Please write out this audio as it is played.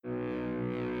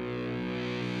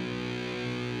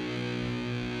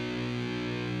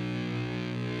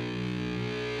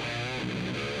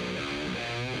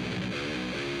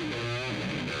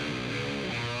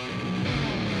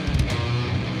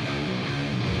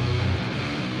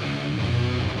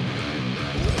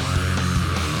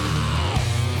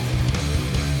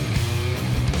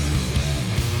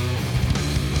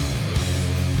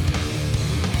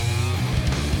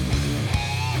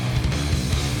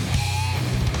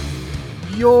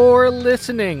You're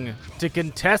listening to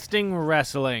Contesting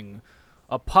Wrestling,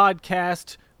 a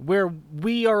podcast where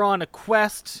we are on a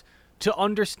quest to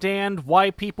understand why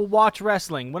people watch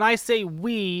wrestling. When I say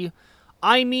we,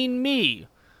 I mean me.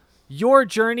 Your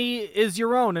journey is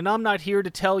your own, and I'm not here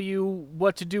to tell you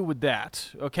what to do with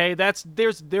that. Okay?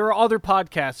 There are other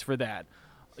podcasts for that.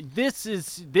 This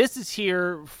is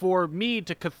here for me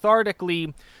to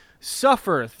cathartically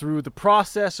suffer through the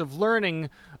process of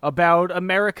learning about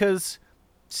America's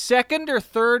second or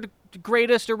third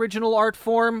greatest original art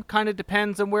form. Kind of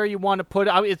depends on where you want to put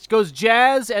it. It goes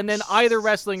jazz and then either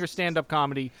wrestling or stand-up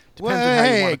comedy. Depends on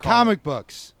how you want to call comic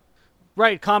books.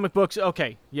 Right, comic books.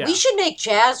 Okay, yeah. We should make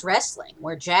jazz wrestling,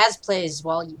 where jazz plays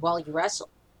while you wrestle.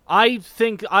 I've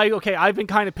been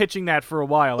kind of pitching that for a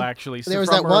while, actually. So there was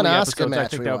from that one early Oscar episodes, match I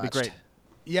think we that would be watched. great.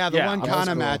 Yeah, the one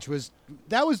Kana match was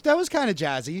that was kind of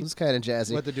jazzy. It was kind of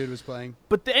jazzy. What the dude was playing.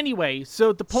 But anyway,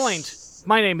 so the point,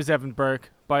 my name is Evan Burke,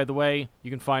 by the way. You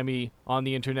can find me on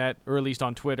the internet, or at least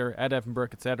on Twitter, at Evan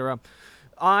Burke, etc.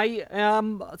 I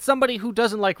am somebody who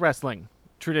doesn't like wrestling,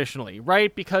 traditionally,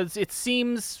 right? Because if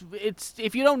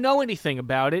you don't know anything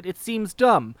about it, it seems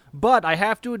dumb. But I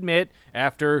have to admit,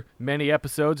 after many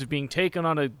episodes of being taken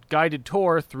on a guided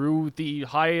tour through the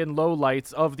high and low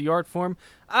lights of the art form,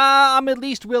 I'm at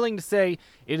least willing to say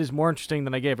it is more interesting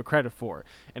than I gave it credit for.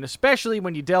 And especially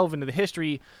when you delve into the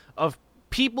history of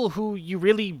people who you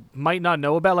really might not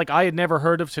know about. Like, I had never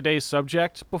heard of today's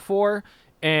subject before,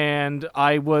 and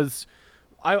I was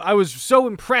so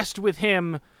impressed with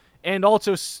him, and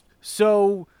also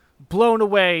so blown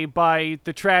away by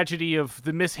the tragedy of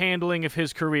the mishandling of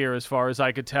his career, as far as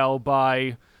I could tell,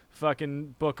 by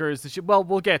fucking bookers. Well,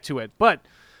 we'll get to it. But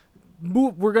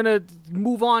we're going to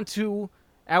move on to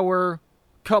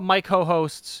my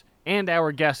co-hosts and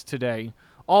our guest today,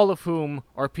 all of whom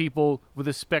are people with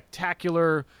a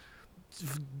spectacular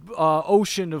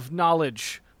ocean of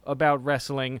knowledge about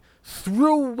wrestling,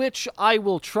 through which I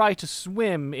will try to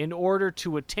swim in order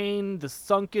to attain the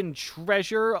sunken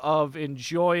treasure of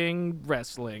enjoying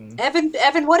wrestling. Evan,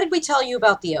 what did we tell you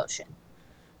about the ocean?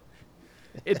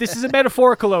 This is a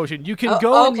metaphorical ocean. You can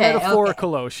go in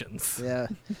metaphorical oceans. Yeah.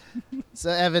 So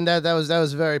Evan, that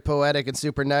was very poetic and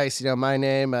super nice. You know, my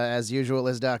name, as usual,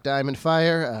 is Doc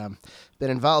Diamondfire. Been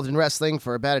involved in wrestling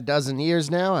for about a dozen years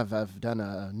now. I've done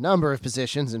a number of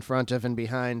positions in front of and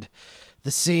behind the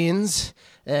scenes,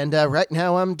 and right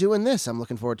now I'm doing this. I'm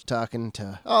looking forward to talking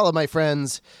to all of my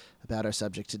friends about our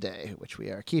subject today, which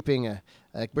we are keeping a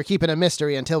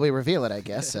mystery until we reveal it, I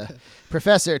guess.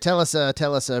 Professor, tell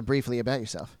us briefly about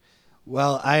yourself.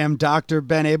 Well, I am Dr.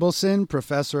 Ben Abelson,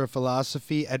 professor of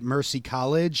philosophy at Mercy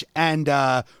College, and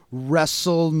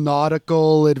wrestle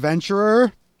nautical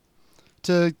adventurer.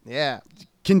 To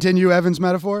continue Evan's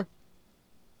metaphor.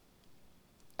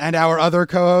 And our other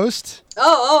co-host.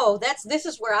 This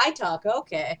is where I talk.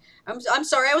 Okay. I'm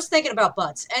sorry. I was thinking about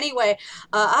butts. Anyway,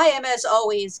 I am, as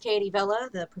always, Katie Vella,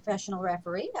 the professional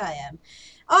referee. I am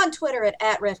on Twitter at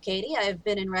 @RefKatie. I've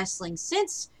been in wrestling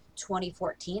since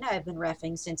 2014. I've been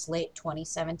reffing since late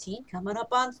 2017, coming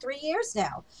up on 3 years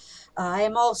now. I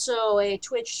am also a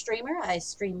Twitch streamer. I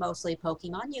stream mostly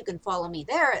Pokemon. You can follow me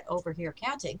there at Over Here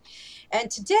Counting.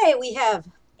 And today we have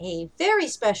a very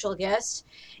special guest.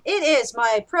 It is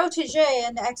my protege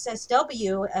in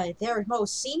XSW, their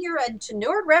most senior and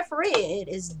tenured referee. It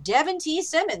is Devin T.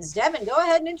 Simmons. Devin, go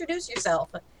ahead and introduce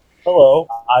yourself. Hello,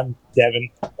 I'm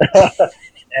Devin.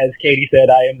 As Katie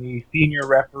said, I am the senior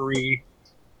referee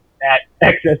at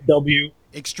XSW.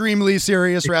 Extremely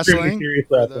serious wrestling. Serious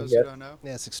for wrestling, those yes. who don't know.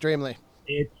 Yes, extremely.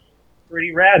 It's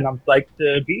pretty rad, and I'm psyched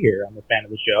to be here. I'm a fan of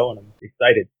the show, and I'm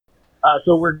excited.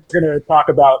 So we're going to talk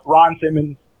about Ron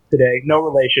Simmons today. No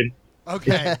relation.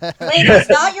 Okay. Wait, it's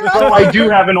not your So own? I do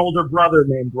have an older brother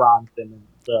named Ron Simmons.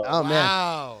 So. Oh, man.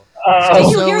 Wow. Did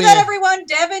you So hear we- that, everyone?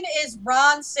 Devin is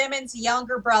Ron Simmons'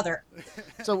 younger brother.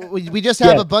 So we just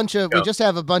have Yes. we just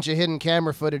have a bunch of hidden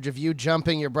camera footage of you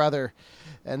jumping your brother,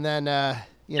 and then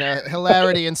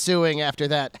hilarity ensuing after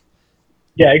that.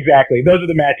 Yeah, exactly. Those are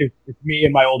the matches. It's me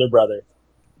and my older brother.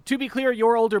 To be clear,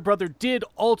 your older brother did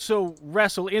also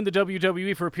wrestle in the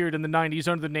WWE for a period in the 90s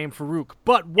under the name Farouk,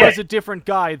 but was a different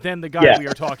guy than the guy we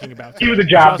are talking about. He was a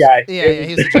job guy. Yeah,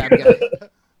 he's a job guy.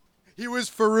 He was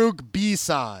Farouk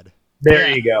B-Sod. There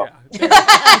you go. That's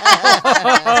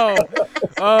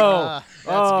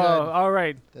good. All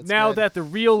right. That's now good. that the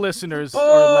real listeners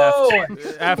are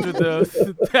left after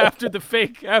the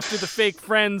fake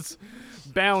friends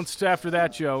bounced after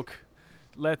that joke,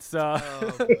 let's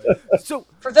so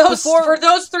For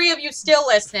those three of you still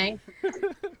listening,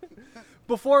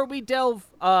 before we delve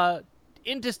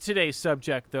into today's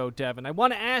subject, though, Devin, I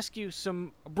want to ask you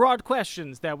some broad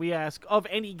questions that we ask of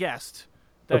any guest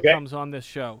that comes on this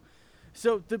show.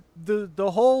 So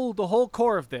the whole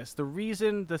core of this,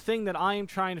 the thing that I am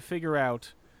trying to figure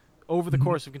out over the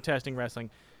course of contesting wrestling,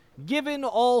 given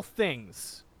all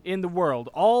things in the world,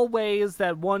 all ways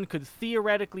that one could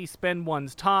theoretically spend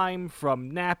one's time,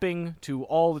 from napping to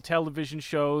all the television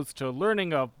shows to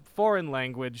learning a foreign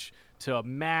language to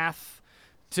math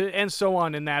to and so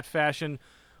on in that fashion,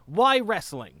 why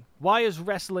wrestling? Why is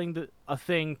wrestling a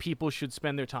thing people should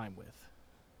spend their time with?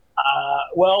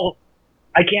 Well,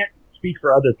 I can't speak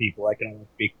for other people. I can only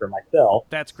speak for myself.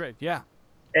 That's great, yeah.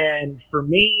 And for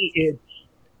me,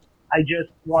 I've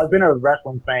been a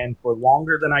wrestling fan for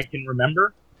longer than I can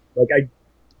remember. Like, I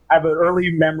have an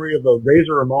early memory of a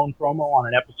Razor Ramon promo on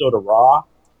an episode of Raw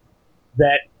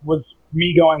that was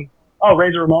me going, oh,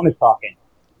 Razor Ramon is talking,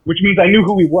 which means I knew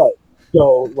who he was.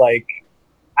 So, like,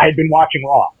 I had been watching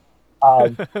Raw.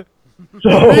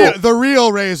 The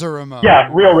real Razor Ramon. Yeah,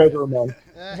 real Razor Ramon.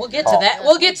 We'll get to that.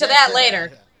 We'll get to that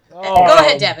later. Go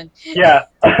ahead, Devin. Yeah.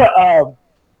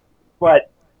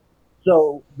 But,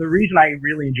 so, the reason I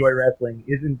really enjoy wrestling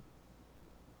isn't,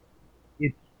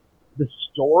 it's the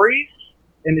stories,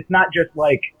 and it's not just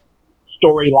like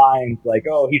storylines like,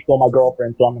 oh, he stole my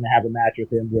girlfriend, so I'm going to have a match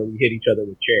with him where we hit each other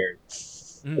with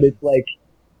chairs. But it's like,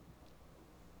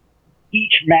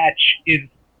 each match is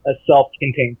a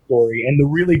self-contained story, and the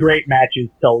really great matches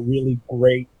tell really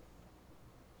great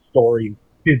stories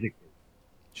physically.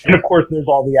 Sure. And of course, there's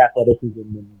all the athleticism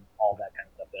and all that kind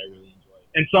of stuff that I really enjoy.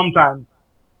 And sometimes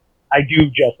I do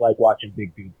just like watching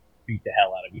big dudes beat the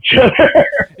hell out of each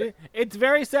other. It's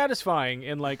very satisfying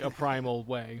in like a primal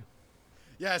way.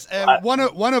 Yes, and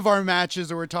one of our matches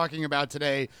that we're talking about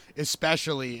today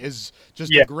especially is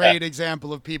just a great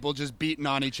example of people just beating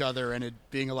on each other and it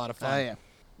being a lot of fun. Yeah.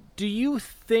 Do you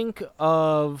think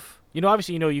of,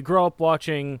 obviously, you grow up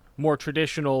watching more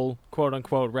traditional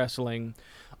quote-unquote wrestling,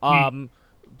 but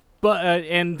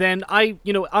and then I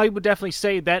would definitely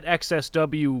say that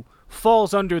XSW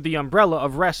falls under the umbrella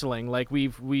of wrestling. Like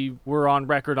we were on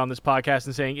record on this podcast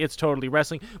and saying it's totally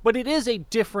wrestling, but it is a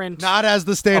different. Not as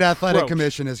the State approach. Athletic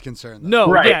Commission is concerned, though.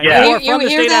 No, right, You from the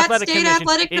hear State that, Athletic State Commission,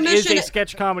 Athletic it Commission? is a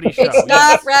sketch comedy show. It's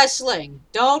not wrestling.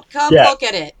 Don't come look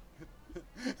at it.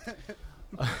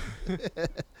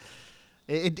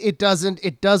 It doesn't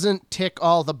tick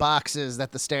all the boxes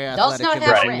that the State Athletic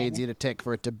Commission needs you to tick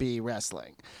for it to be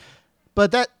wrestling.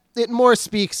 But it more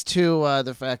speaks to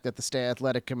the fact that the State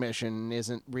Athletic Commission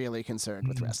isn't really concerned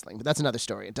with wrestling. But that's another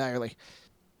story entirely.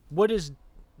 What is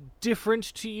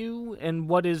different to you, and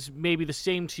what is maybe the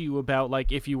same to you about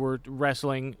like if you were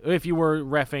reffing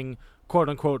quote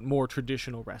unquote more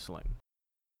traditional wrestling?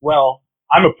 Well,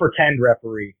 I'm a pretend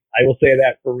referee. I will say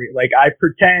that for real. Like, I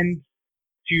pretend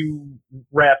to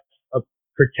ref a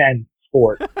pretend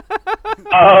sport.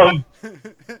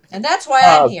 And that's why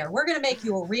I'm here. We're gonna make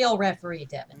you a real referee,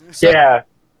 Devin. So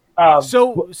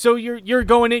you're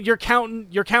going in. You're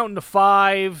counting to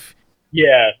 5.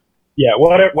 Yeah.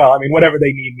 Whatever. Well, I mean, whatever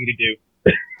they need me to do.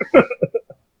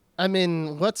 I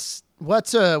mean, what's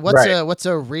a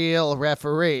real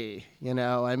referee?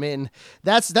 I mean,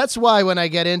 that's why when I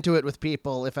get into it with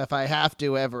people, if I have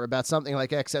to ever about something like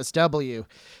XSW,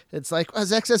 it's like,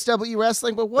 is XSW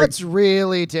wrestling? But what's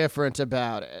really different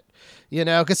about it?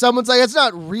 Because someone's like, it's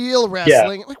not real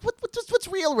wrestling. Yeah. Like, what's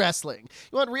real wrestling?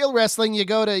 You want real wrestling? You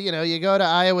go to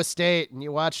Iowa State and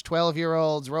you watch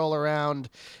 12-year-olds roll around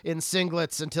in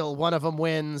singlets until one of them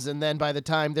wins, and then by the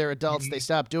time they're adults, they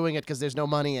stop doing it because there's no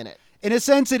money in it. In a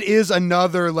sense, it is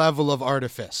another level of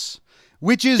artifice,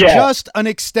 which is just an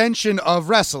extension of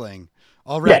wrestling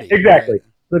already. Yeah, exactly. Right?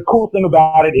 The cool thing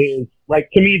about it is, like,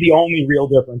 to me, the only real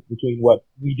difference between what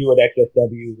we do at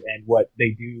XSW and what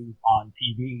they do on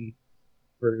TV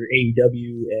for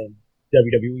AEW and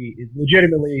WWE is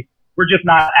legitimately, we're just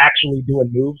not actually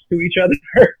doing moves to each other.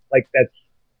 Like,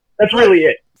 that's really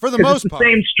it. For the most part. It's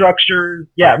the same structures.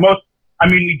 Yeah,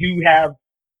 we do have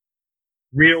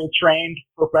real trained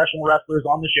professional wrestlers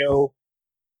on the show,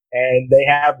 and they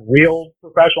have real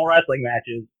professional wrestling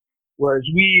matches, whereas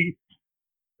we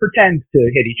pretend to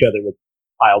hit each other with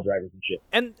pile drivers and shit.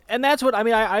 And that's what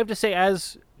I have to say,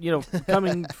 as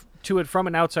coming to it from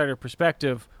an outsider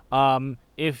perspective.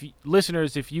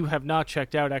 If you have not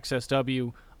checked out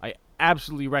XSW, I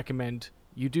absolutely recommend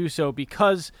you do so,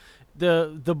 because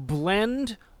the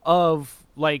blend of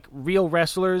like real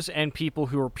wrestlers and people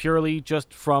who are purely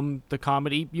just from the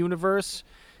comedy universe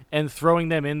and throwing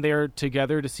them in there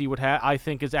together to see what I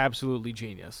think is absolutely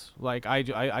genius. Like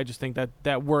I just think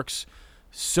that works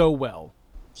so well.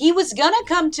 He was gonna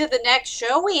come to the next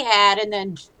show we had and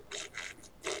then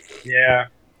Yeah,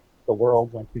 the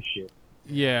world went to shit.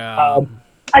 Yeah.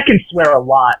 I can swear a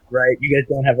lot, right? You guys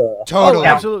don't have a Totally.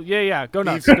 Absolutely. Yeah. Go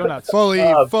nuts. Go nuts. Fully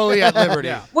at liberty.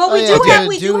 Yeah. Well, we Oh, do yeah,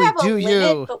 have a do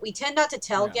limit, you. but we tend not to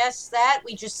tell Yeah. guests that.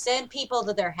 We just send people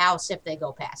to their house if they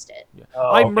go past it.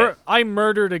 I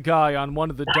murdered a guy on one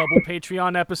of the double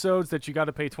Patreon episodes that you got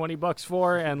to pay $20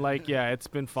 for, and it's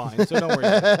been fine. So don't worry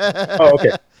about it. Oh,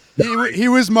 okay. He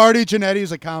was Marty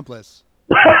Jannetty's accomplice.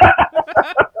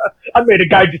 I made a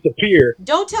guy disappear.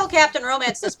 Don't tell Captain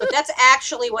Romance this, but that's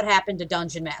actually what happened to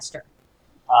Dungeon Master.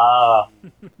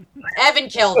 Evan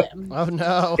killed him. Oh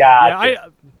no.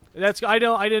 Gotcha. I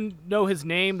didn't know his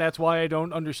name. That's why I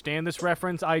don't understand this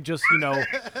reference. I just,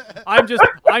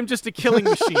 I'm just a killing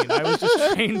machine. I was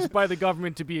just trained by the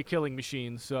government to be a killing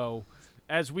machine. So,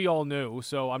 as we all knew,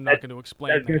 so I'm not going to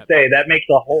explain I was going to that. say, that makes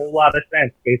a whole lot of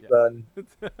sense based on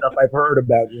stuff I've heard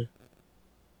about you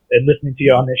and listening to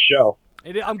you on this show.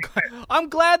 I'm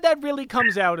glad that really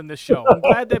comes out in this show. I'm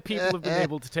glad that people have been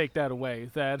able to take that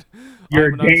away. That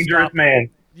You're I'm a dangerous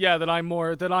man. Yeah, that I'm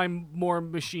more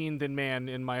machine than man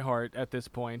in my heart at this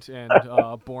point, and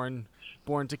born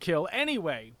to kill.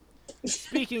 Anyway,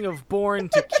 speaking of born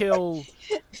to kill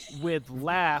with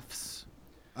laughs.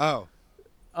 Oh.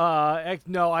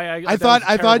 No, I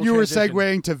thought you were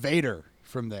segueing to Vader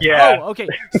from there. Yeah. Oh, okay.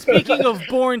 Speaking of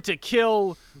born to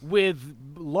kill with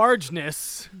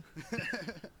largeness,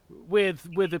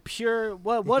 with a pure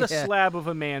what a slab of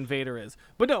a man Vader is.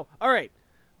 But no, all right.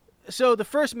 So the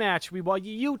first match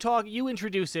you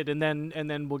introduce it and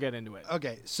then we'll get into it.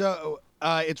 Okay, so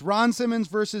it's Ron Simmons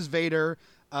versus Vader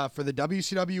for the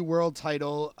WCW World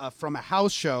Title from a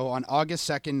house show on August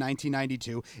 2nd,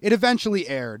 1992. It eventually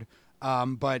aired,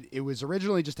 but it was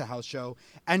originally just a house show.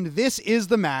 And this is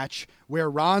the match where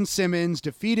Ron Simmons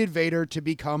defeated Vader to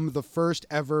become the first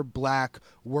ever black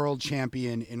world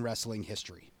champion in wrestling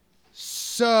history.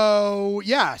 So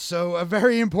a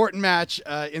very important match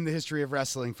in the history of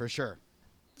wrestling for sure.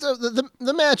 So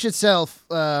the match itself,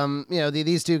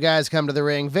 these two guys come to the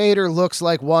ring. Vader looks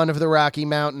like one of the Rocky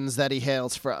Mountains that he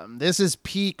hails from. This is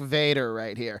peak Vader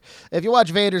right here. If you watch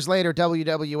Vader's later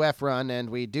WWF run, and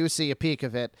we do see a peak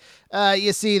of it,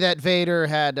 you see that Vader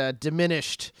had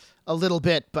diminished a little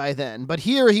bit by then, but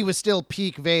here he was still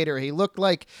peak Vader. He looked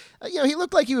like,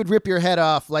 he would rip your head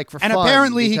off for fun. And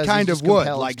apparently he kind of would.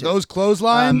 Like those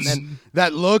clotheslines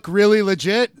that look really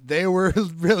legit, they were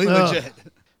really legit.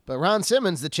 But Ron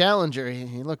Simmons, the challenger,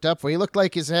 he looked up for. He looked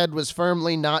like his head was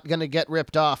firmly not going to get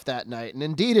ripped off that night, and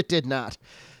indeed it did not.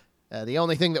 The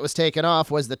only thing that was taken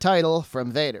off was the title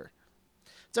from Vader.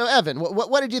 So, Evan,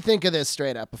 what did you think of this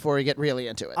straight up before we get really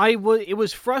into it? It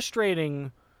was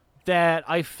frustrating that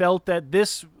I felt that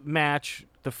this match,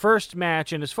 the first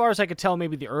match, and as far as I could tell,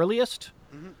 maybe the earliest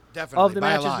of the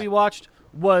matches we watched,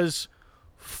 was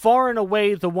far and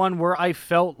away the one where I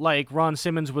felt like Ron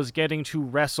Simmons was getting to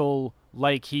wrestle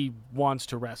like he wants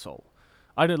to wrestle.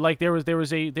 I did like there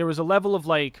was a level of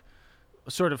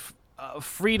sort of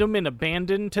freedom and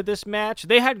abandon to this match.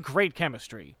 They had great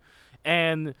chemistry,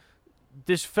 and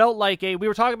this felt like we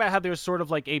were talking about how there's sort of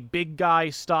like a big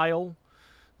guy style,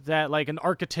 that like an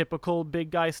archetypical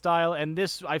big guy style, and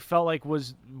this I felt like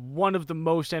was one of the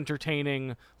most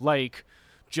entertaining,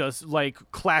 just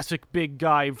classic big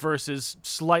guy versus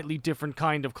slightly different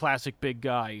kind of classic big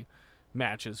guy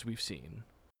matches we've seen.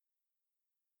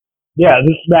 Yeah,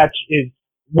 this match is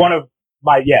one of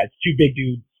it's two big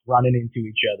dudes running into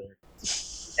each other.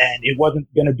 And it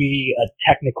wasn't going to be a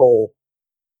technical,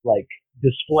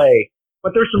 display.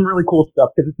 But there's some really cool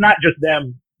stuff, because it's not just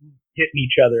them hitting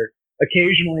each other.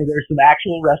 Occasionally there's some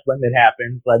actual wrestling that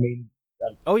happens. I mean,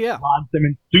 Ron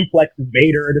Simmons suplexes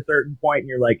Vader at a certain point, and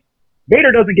you're like,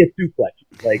 Vader doesn't get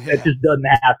suplexed. That just doesn't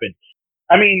happen.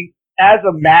 I mean, as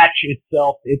a match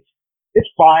itself, it's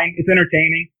fine. It's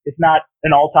entertaining. It's not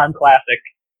an all-time classic,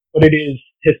 but it is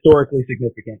historically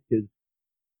significant because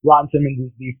Ron Simmons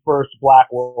is the first black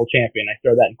world champion. I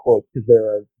throw that in quotes because there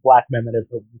are black men that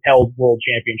have held world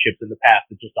championships in the past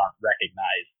that just aren't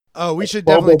recognized. Oh, we should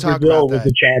definitely talk Brazil about that.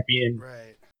 was the champion,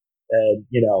 right?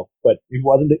 But it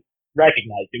wasn't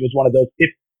recognized. It was one of those.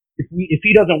 If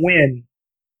he doesn't win,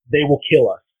 they will kill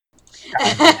us.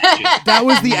 That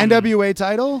was the NWA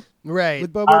title, right?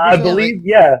 With Bobo I Brazil? believe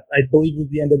it was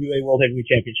the NWA World Heavyweight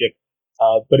Championship.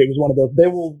 But it was one of those. They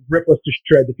will rip us to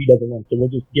shreds if he doesn't win. So we'll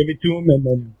just give it to him, and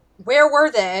then. Where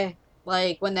were they?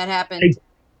 When that happened? I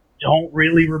don't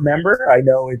really remember. I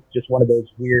know it's just one of those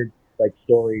weird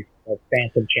stories of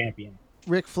Phantom Champion.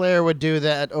 Ric Flair would do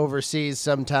that overseas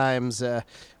sometimes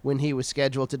when he was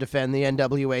scheduled to defend the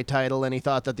NWA title, and he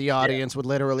thought that the audience would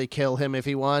literally kill him if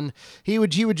he won. He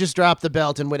would just drop the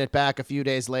belt and win it back a few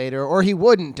days later, or he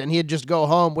wouldn't, and he'd just go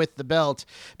home with the belt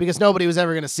because nobody was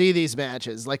ever going to see these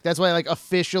matches. Like, that's why, like,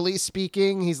 officially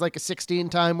speaking, he's like a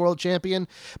 16-time world champion,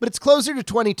 but it's closer to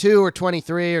 22 or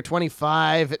 23 or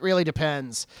 25. It really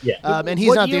depends. Yeah. And he's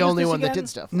What not year the was only this one that again? did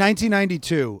stuff.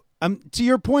 1992. To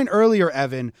your point earlier,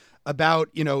 Evan, about,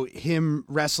 him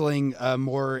wrestling a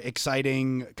more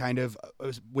exciting kind of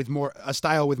with more a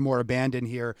style with more abandon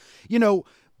here.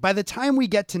 By the time we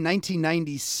get to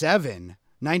 1997,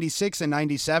 96 and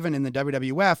 97 in the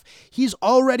WWF, he's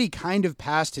already kind of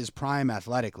past his prime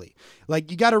athletically. Like,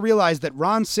 you got to realize that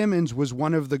Ron Simmons was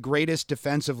one of the greatest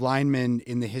defensive linemen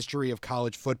in the history of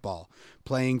college football,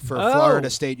 playing for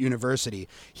Florida State University.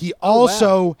 He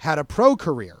also had a pro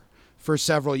career for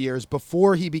several years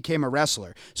before he became a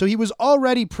wrestler. So he was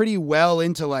already pretty well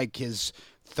into like his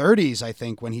 30s, I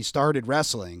think, when he started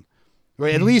wrestling, or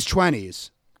at least 20s.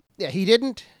 Yeah, he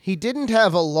didn't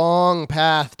have a long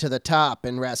path to the top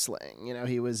in wrestling.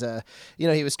 He was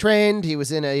he was trained, he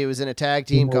was in a tag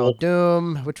team called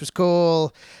Doom, which was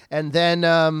cool. And then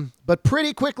but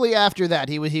pretty quickly after that,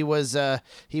 he was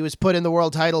put in the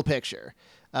world title picture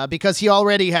because he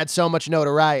already had so much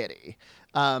notoriety.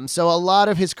 So a lot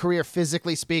of his career,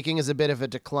 physically speaking, is a bit of a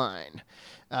decline.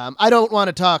 I don't want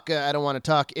to talk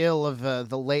ill of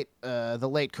the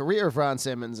late career of Ron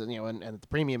Simmons, and the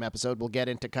premium episode we'll get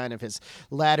into kind of his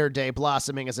latter day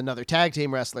blossoming as another tag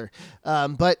team wrestler.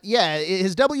 But yeah,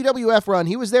 his WWF run,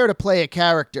 he was there to play a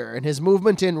character, and his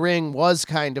movement in ring was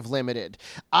kind of limited.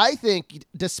 I think,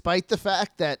 despite the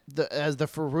fact that as the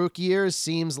Farouk years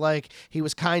seems like he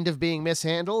was kind of being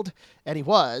mishandled, and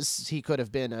he could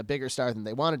have been a bigger star than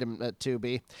they wanted him to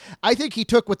be. I think he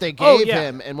took what they gave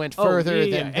him and went further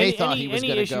than they thought he was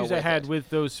going to go with. Any issues I had with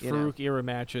those Farouk era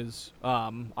matches,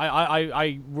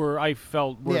 I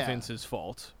felt were Vince's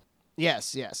fault.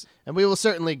 Yes, and we will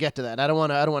certainly get to that. I don't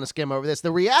want to skim over this.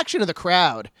 The reaction of the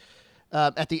crowd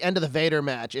at the end of the Vader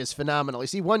match is phenomenal. You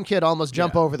see one kid almost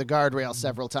jump over the guardrail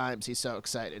several times. He's so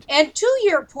excited. And to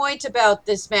your point about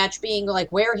this match being like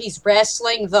where he's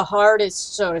wrestling the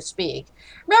hardest, so to speak,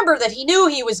 remember that he knew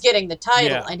he was getting the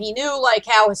title, and he knew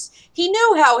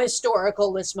how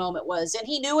historical this moment was, and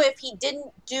he knew if he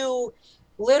didn't do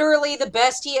literally the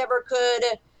best he ever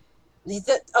could,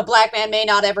 a black man may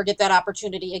not ever get that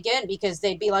opportunity again, because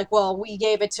they'd be like, well, we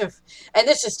gave it to, and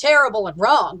this is terrible and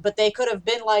wrong, but they could have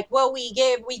been like, well, we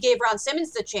gave Ron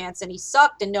Simmons the chance and he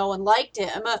sucked and no one liked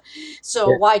him,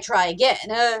 so why try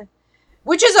again?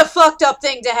 Which is a fucked up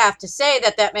thing to have to say,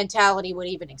 that mentality would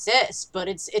even exist, but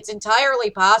it's entirely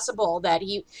possible that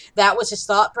that was his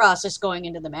thought process going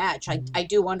into the match. I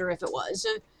do wonder if it was.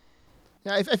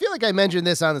 Yeah, I feel like I mentioned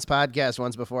this on this podcast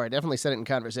once before. I definitely said it in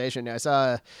conversation. I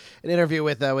saw an interview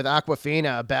with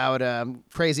Aquafina about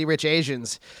Crazy Rich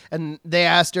Asians, and they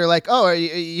asked her like, "Oh,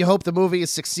 you hope the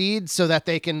movies succeed so that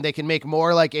they can make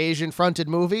more like Asian-fronted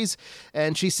movies?"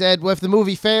 And she said, "Well, if the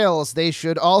movie fails, they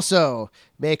should also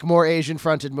make more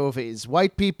Asian-fronted movies.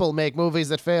 White people make movies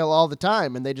that fail all the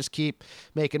time, and they just keep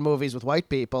making movies with white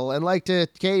people." And like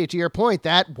Katie, to your point,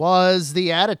 that was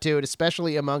the attitude,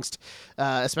 especially amongst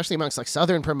like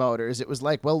Southern promoters. It was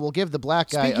like, well, we'll give the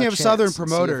black guy Speaking a of chance Southern and see if it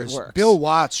promoters, works. Bill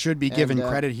Watts should be given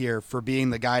credit here for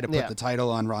being the guy to put the title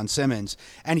on Ron Simmons.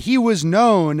 And he was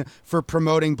known for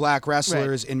promoting black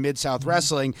wrestlers in Mid-South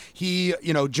Wrestling. He,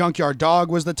 Junkyard Dog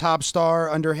was the top star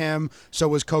under him. So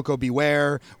was Coco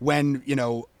Beware, when,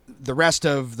 the rest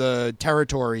of the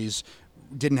territories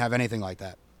didn't have anything like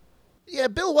that. Yeah,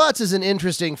 Bill Watts is an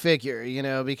interesting figure,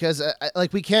 because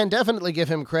we can definitely give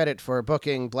him credit for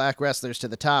booking black wrestlers to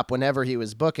the top whenever he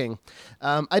was booking.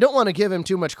 I don't want to give him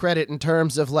too much credit in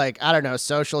terms of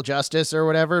social justice or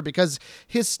whatever, because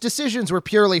his decisions were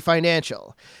purely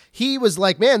financial. He was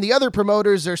like, man, the other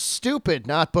promoters are stupid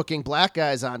not booking black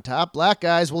guys on top. Black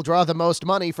guys will draw the most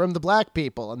money from the black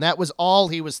people. And that was all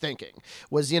he was thinking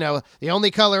was, the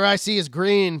only color I see is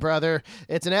green, brother.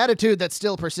 It's an attitude that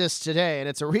still persists today, and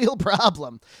it's a real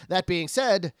problem. That being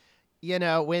said,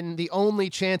 when the only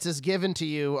chances given to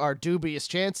you are dubious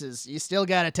chances, you still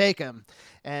got to take them.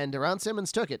 And Ron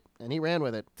Simmons took it, and he ran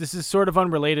with it. This is sort of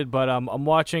unrelated, but I'm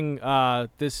watching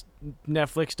this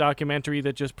Netflix documentary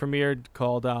that just premiered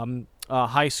called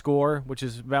High Score, which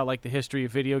is about like the history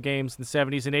of video games in the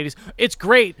 70s and 80s. It's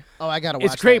great. Oh, I gotta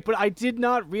watch. It's great, that. but I did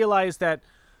not realize that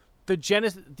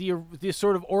the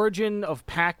sort of origin of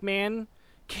Pac-Man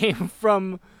came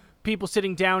from people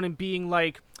sitting down and being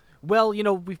like, well,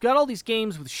 we've got all these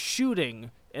games with shooting,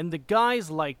 and the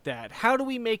guys like that. How do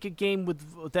we make a game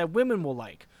that women will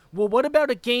like? well, what about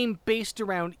a game based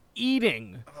around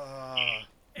eating?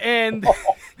 And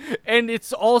and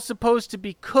it's all supposed to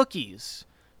be cookies.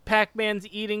 Pac-Man's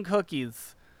eating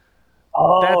cookies.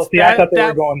 Oh, I thought they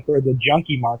were going for the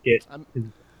junkie market. I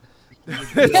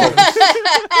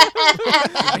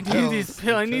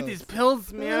need these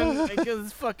pills, man. I guess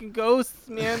it's fucking ghosts,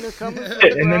 man. They're coming.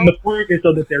 And then the fruit is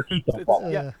so that their teeth don't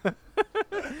fall. Yeah.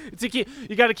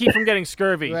 You got to keep from getting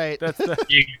scurvy. Right. That's the,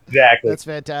 Exactly. That's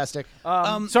fantastic.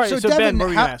 sorry. So Devin, Ben, what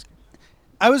were you asking?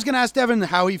 I was going to ask Devin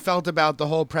how he felt about the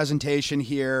whole presentation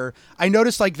here. I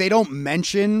noticed they don't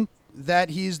mention that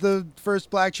he's the first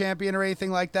black champion or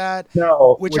anything like that.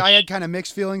 No. Which I had kind of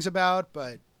mixed feelings about,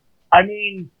 but I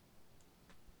mean,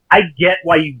 I get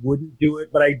why you wouldn't do it,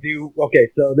 but I do. Okay,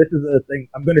 so this is a thing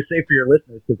I'm going to say for your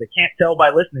listeners because they can't tell by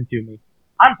listening to me.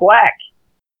 I'm black.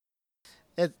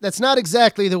 That's not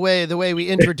exactly the way we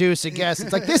introduce a guest.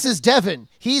 It's like, this is Devin.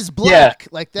 He's black.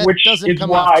 Like that doesn't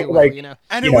come off too well, you know.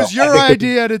 And it was your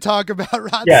idea to talk about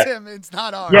Ron Simmons,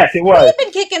 not ours. Yes, it was. We've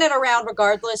been kicking it around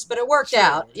regardless, but it worked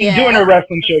out. Yeah. Doing a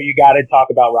wrestling show, you got to talk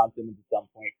about Ron Simmons at some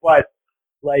point. But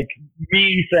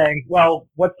me saying, well,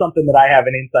 what's something that I have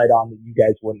an insight on that you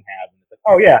guys wouldn't have? And it's like,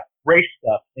 oh yeah, race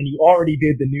stuff, and you already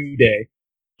did the New Day,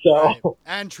 so right.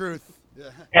 And Truth.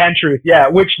 And Truth, yeah,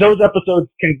 which those episodes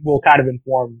will kind of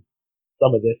inform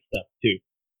some of this stuff too.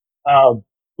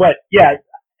 But yeah,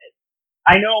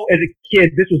 I know as a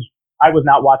kid, I was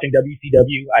not watching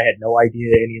WCW. I had no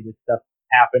idea any of this stuff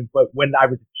happened. But when I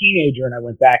was a teenager and I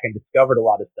went back and discovered a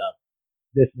lot of stuff,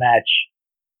 this match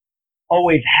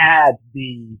always had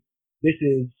this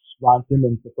is Ron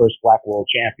Simmons, the first black world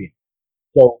champion.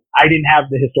 So I didn't have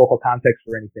the historical context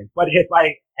for anything. But if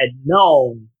I had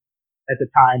known at the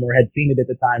time or had seen it at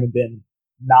the time and been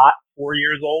not 4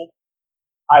 years old,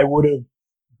 I would have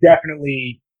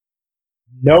definitely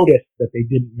noticed that they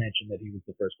didn't mention that he was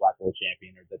the first black world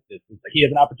champion or that he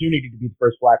has an opportunity to be the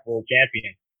first black world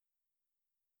champion.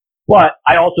 But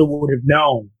I also would have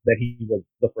known that he was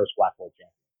the first black world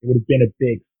champion. It would have been a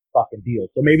big fucking deal.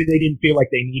 So maybe they didn't feel like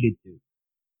they needed to.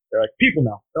 They're like, people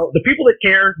know. So the people that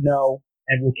care know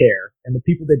and will care. And the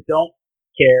people that don't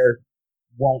care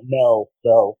won't know.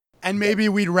 So. And maybe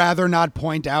we'd rather not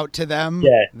point out to them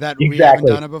that exactly. we haven't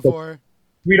done it before. So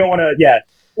we don't want to,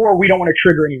 or we don't want to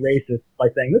trigger any racists by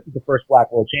saying this is the first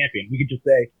black world champion. We could just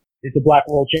say it's a black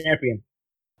world champion.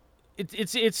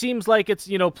 It seems like it's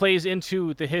plays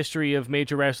into the history of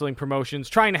major wrestling promotions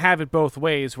trying to have it both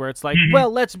ways, where it's like,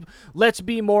 well, let's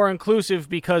be more inclusive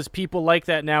because people like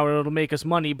that now and it'll make us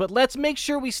money, but let's make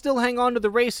sure we still hang on to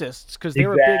the racists because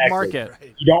they're a big market.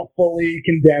 Right. You don't fully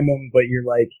condemn them, but you're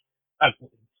like,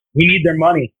 we need their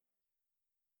money,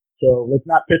 so let's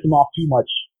not piss them off too much.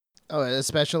 Oh,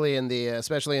 especially in the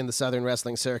Southern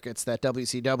wrestling circuits that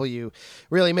WCW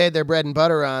really made their bread and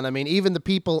butter on. I mean, even the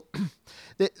people,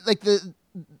 they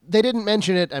didn't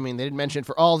mention it. I mean, they didn't mention it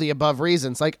for all the above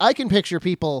reasons. Like, I can picture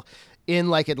people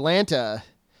in Atlanta,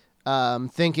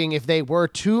 thinking if they were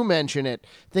to mention it,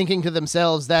 thinking to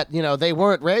themselves that they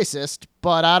weren't racist,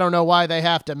 but I don't know why they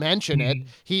have to mention it.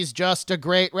 He's just a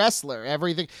great wrestler.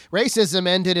 Racism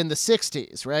ended in the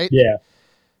 60s, right? Yeah.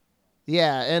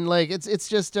 Yeah, and it's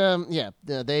just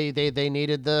they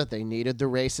needed the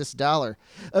racist dollar.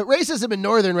 Racism in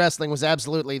Northern wrestling was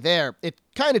absolutely there. It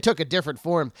kind of took a different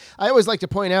form. I always like to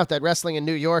point out that wrestling in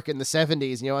New York in the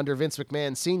 70s, under Vince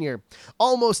McMahon Sr.,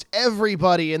 almost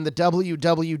everybody in the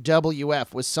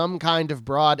WWF was some kind of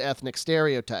broad ethnic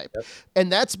stereotype. Yep.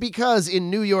 And that's because in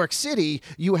New York City,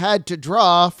 you had to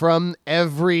draw from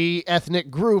every ethnic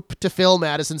group to fill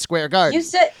Madison Square Garden. You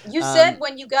said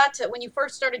when you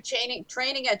first started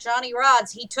training at Johnny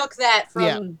Rod's, he took that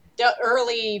from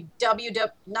early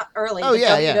WWF.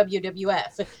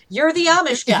 You're the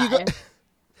Amish guy.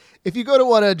 If you go to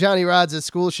one of Johnny Rod's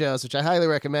school shows, which I highly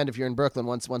recommend if you're in Brooklyn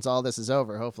once all this is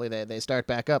over, hopefully they start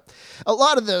back up, a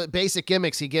lot of the basic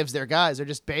gimmicks he gives their guys are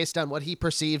just based on what he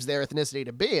perceives their ethnicity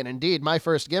to be. And indeed, my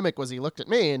first gimmick was he looked at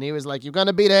me and he was like, "You're going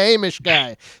to be the Amish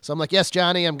guy." So I'm like, "Yes,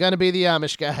 Johnny, I'm going to be the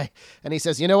Amish guy." And he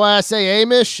says, "You know why I say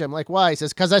Amish?" I'm like, "Why?" He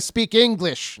says, "Because I speak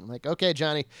English." I'm like, "Okay,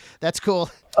 Johnny, that's cool."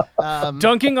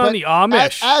 Dunking on the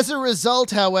Amish. As a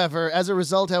result, however,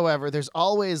 there's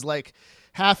always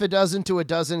half a dozen to a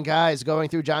dozen guys going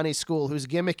through Johnny's school whose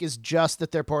gimmick is just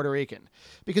that they're Puerto Rican.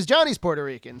 Because Johnny's Puerto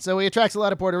Rican, so he attracts a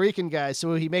lot of Puerto Rican guys,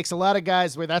 so he makes a lot of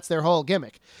guys where that's their whole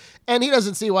gimmick. And he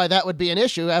doesn't see why that would be an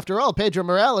issue. After all, Pedro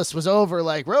Morales was over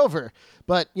like Rover.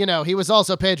 But, he was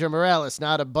also Pedro Morales,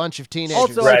 not a bunch of teenagers.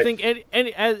 Also, right. I think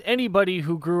anybody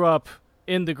who grew up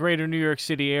in the greater New York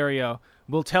City area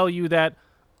will tell you that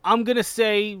I'm going to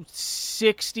say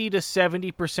 60 to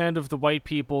 70% of the white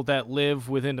people that live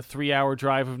within a 3-hour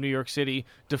drive of New York City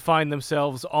define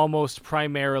themselves almost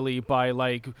primarily by,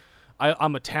 like,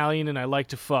 I'm Italian and I like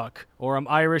to fuck, or I'm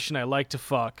Irish and I like to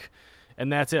fuck,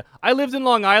 and that's it. I lived in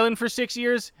Long Island for 6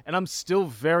 years, and I'm still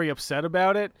very upset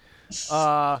about it. As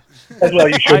well,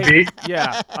 you should be.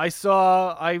 Yeah, I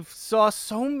saw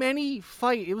so many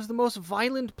fight. It was the most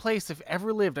violent place I've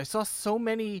ever lived. I saw so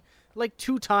many, like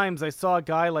 2 times I saw a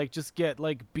guy like just get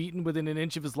like beaten within an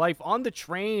inch of his life on the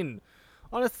train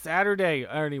on a Saturday.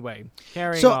 Anyway,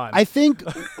 carrying on. I think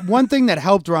one thing that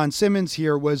helped Ron Simmons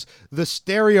here was the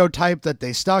stereotype that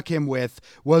they stuck him with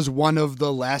was one of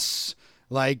the less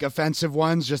like offensive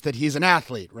ones, just that he's an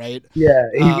athlete, right? Yeah,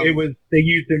 it was. They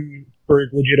used him for his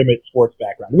legitimate sports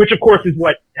background, which of course is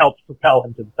what helps propel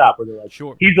him to the top. Where they're like,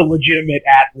 sure, he's a legitimate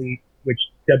athlete, which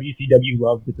WCW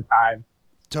loved at the time.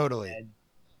 Totally. And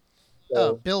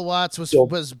so, Bill Watts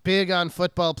was big on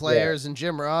football players, and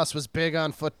Jim Ross was big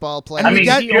on football players. I mean,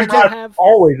 Jim Ross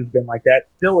always has been like that.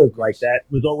 Still is like that.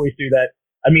 Was always through that.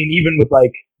 I mean, even with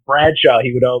like Bradshaw,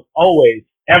 he would always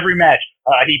every match.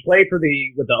 He played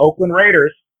with the Oakland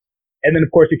Raiders, and then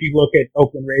of course, if you look at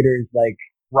Oakland Raiders like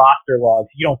roster logs,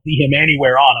 you don't see him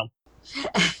anywhere on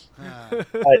them.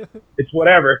 But it's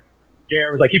whatever.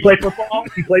 JR was like, he played football.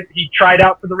 He tried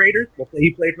out for the Raiders. We'll say he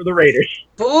played for the Raiders.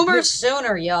 Boomer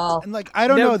sooner, y'all. And like, I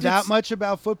don't know that much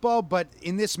about football, but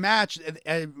in this match,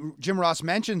 Jim Ross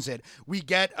mentions it. We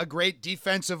get a great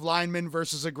defensive lineman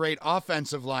versus a great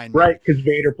offensive lineman. Right, because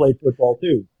Vader played football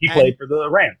too. He played for the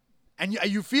Rams. And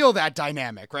you feel that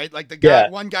dynamic, right? Like the guy,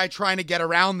 one guy trying to get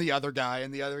around the other guy,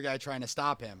 and the other guy trying to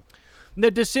stop him. Now,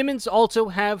 does Simmons also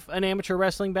have an amateur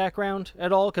wrestling background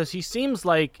at all? Because he seems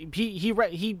like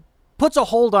he puts a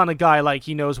hold on a guy like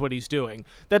he knows what he's doing.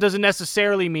 That doesn't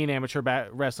necessarily mean amateur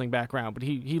wrestling background, but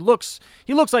he looks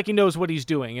like he knows what he's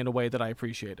doing in a way that I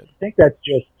appreciated. I think that's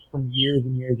just from years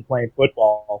and years of playing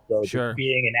football. So sure. Just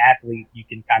being an athlete, you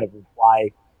can kind of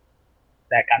apply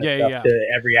that kind of stuff to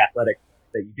every athletic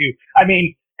that you do. I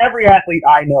mean, every athlete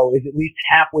I know is at least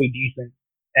halfway decent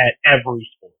at every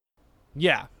sport.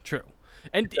 Yeah, true.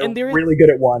 And they're really good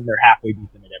at one, they're halfway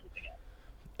decent at everything else.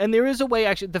 And there is a way,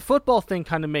 actually, the football thing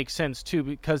kind of makes sense too,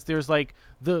 because there's like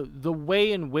the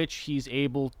way in which he's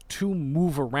able to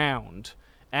move around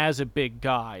as a big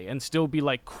guy and still be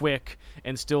like quick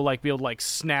and still like be able to like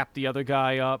snap the other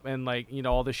guy up and like, you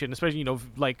know, all this shit, and especially, you know,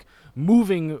 like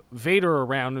moving Vader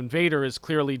around, and Vader is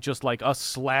clearly just like a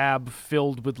slab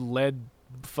filled with lead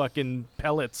fucking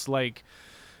pellets, like,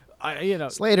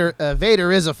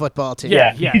 Vader is a football team.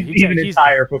 Yeah, he's an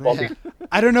entire football team.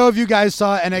 I don't know if you guys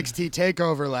saw NXT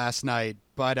TakeOver last night,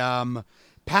 but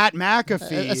Pat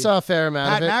McAfee. I saw a fair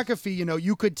amount of it. Pat McAfee, you know,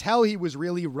 you could tell he was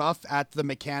really rough at the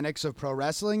mechanics of pro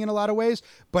wrestling in a lot of ways,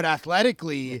 but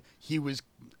athletically, he was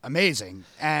amazing.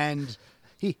 And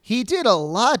he did a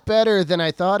lot better than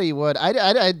I thought he would.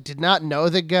 I did not know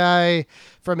the guy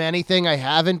from anything. I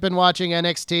haven't been watching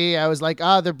NXT. I was like,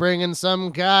 they're bringing some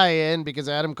guy in because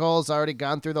Adam Cole's already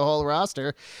gone through the whole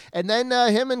roster. And then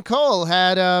him and Cole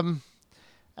had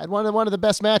one of the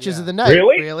best matches of the night.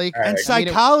 Really? And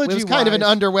psychology-wise, it was kind of an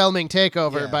underwhelming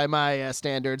takeover by my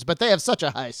standards, but they have such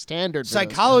a high standard.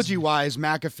 Psychology-wise,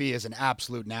 McAfee is an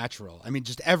absolute natural. I mean,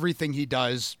 just everything he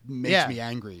does makes me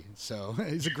angry. So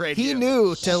he's a great. He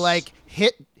knew to like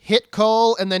hit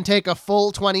Cole and then take a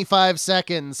full 25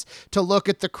 seconds to look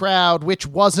at the crowd, which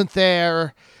wasn't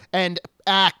there, and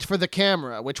act for the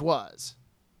camera, which was.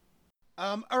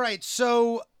 All right,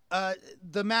 so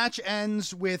the match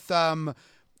ends with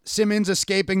Simmons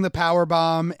escaping the power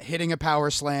bomb, hitting a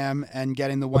power slam, and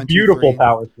getting the 1, 2, 3. Beautiful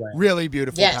power slam. Really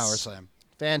beautiful power slam.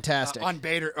 Fantastic. On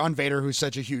Vader, who's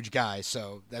such a huge guy,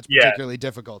 so that's particularly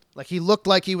difficult. Like, he looked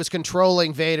like he was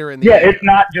controlling Vader in the air. It's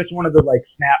not just one of the like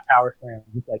snap power slams.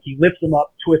 It's like he lifts him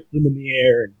up, twists him in the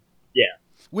air, and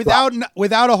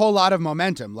without a whole lot of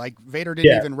momentum. Like, Vader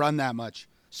didn't even run that much.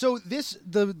 So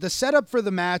the setup for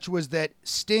the match was that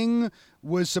Sting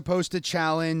was supposed to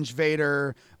challenge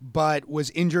Vader, but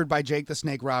was injured by Jake the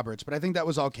Snake Roberts. But I think that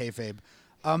was all kayfabe.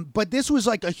 But this was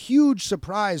like a huge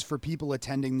surprise for people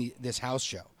attending this house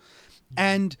show.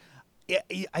 And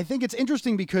I think it's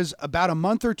interesting because about a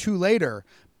month or two later,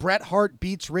 Bret Hart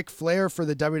beats Ric Flair for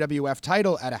the WWF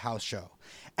title at a house show.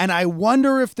 And I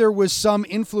wonder if there was some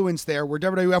influence there where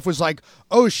WWF was like,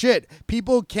 oh shit,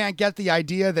 people can't get the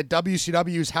idea that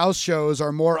WCW's house shows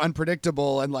are more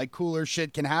unpredictable and like cooler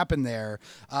shit can happen there.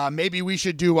 Maybe we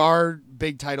should do our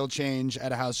big title change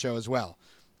at a house show as well.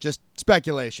 Just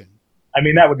speculation. I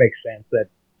mean, that would make sense. That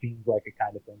seems like a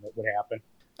kind of thing that would happen.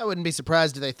 I wouldn't be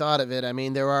surprised if they thought of it. I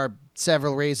mean, there are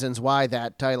several reasons why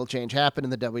that title change happened in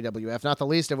the WWF, not the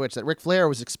least of which that Ric Flair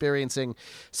was experiencing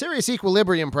serious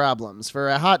equilibrium problems. For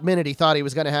a hot minute, he thought he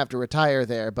was going to have to retire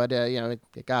there, but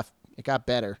it got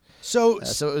better. So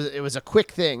it was a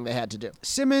quick thing they had to do.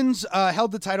 Simmons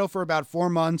held the title for about 4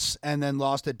 months and then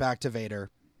lost it back to Vader.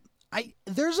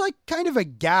 There's like kind of a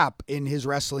gap in his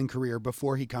wrestling career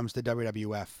before he comes to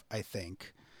WWF, I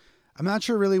think. I'm not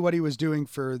sure really what he was doing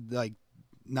for like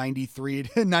 93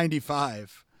 to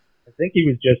 95. I think he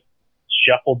was just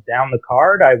shuffled down the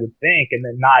card, I would think, and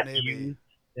then not used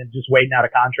and just waiting out a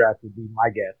contract would be my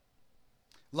guess.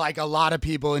 Like a lot of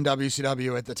people in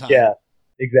WCW at the time. Yeah,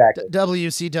 exactly.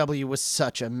 WCW was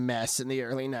such a mess in the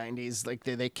early 90s. Like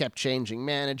they kept changing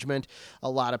management. A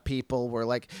lot of people were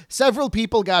like, several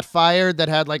people got fired that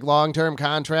had like long-term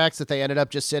contracts that they ended up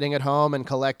just sitting at home and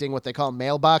collecting what they call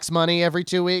mailbox money every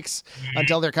 2 weeks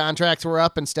until their contracts were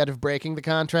up instead of breaking the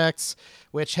contracts,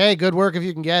 which, hey, good work if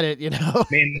you can get it, you know? I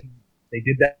mean, they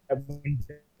did that when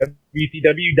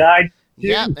WCW died.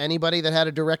 Yeah, anybody that had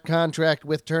a direct contract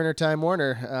with Turner Time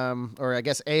Warner, or I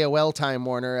guess AOL Time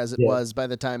Warner as it was by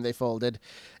the time they folded,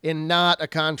 in not a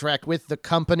contract with the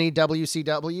company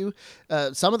WCW,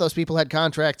 some of those people had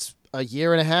contracts a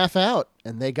year and a half out,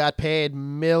 and they got paid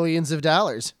millions of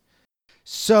dollars.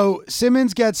 So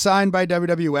Simmons gets signed by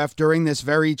WWF during this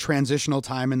very transitional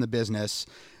time in the business.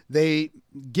 They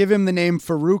give him the name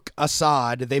Farouk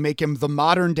Assad. They make him the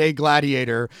modern day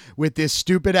gladiator with this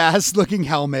stupid ass looking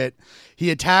helmet. He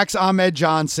attacks Ahmed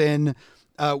Johnson.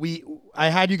 I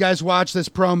had you guys watch this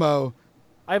promo.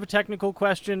 I have a technical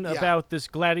question about this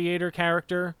gladiator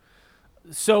character.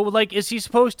 So, like, is he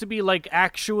supposed to be, like,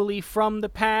 actually from the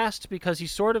past? Because he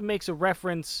sort of makes a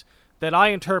reference that I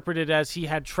interpreted as he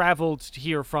had traveled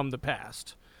here from the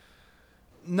past.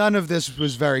 None of this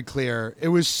was very clear. It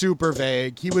was super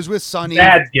vague. He was with Sonny.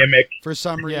 Bad gimmick. For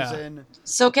some reason.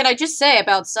 So can I just say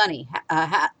about Sonny,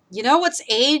 you know what's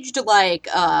aged like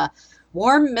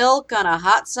warm milk on a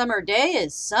hot summer day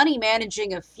is Sonny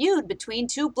managing a feud between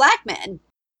two black men.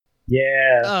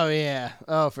 Yeah. Oh, yeah.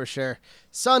 Oh, for sure.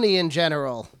 Sonny in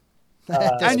general.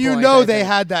 And you know they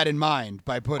had that in mind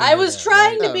by putting I it was there,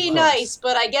 trying right? to be nice,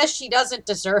 but I guess she doesn't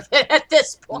deserve it at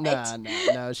this point.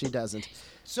 No, she doesn't.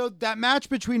 So that match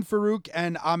between Farouk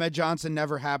and Ahmed Johnson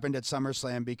never happened at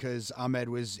SummerSlam because Ahmed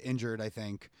was injured, I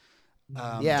think.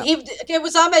 It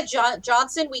was Ahmed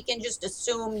Johnson. We can just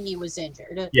assume he was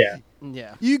injured. Yeah.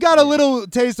 You got a little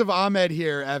taste of Ahmed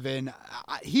here, Evan.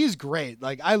 He's great.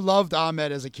 Like, I loved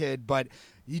Ahmed as a kid, but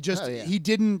he just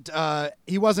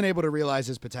he wasn't able to realize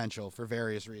his potential for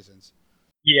various reasons.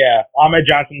 Yeah, Ahmed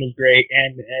Johnson was great,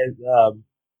 and as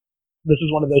this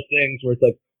is one of those things where it's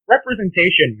like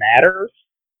representation matters.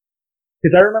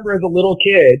 Because I remember as a little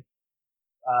kid,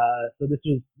 so this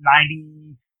was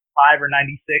 95 or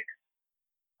 96.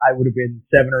 I would have been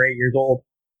 7 or 8 years old,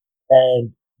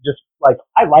 and just like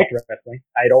I liked wrestling.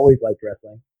 I'd always liked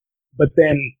wrestling, but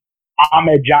then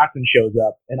Ahmed Johnson shows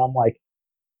up, and I'm like,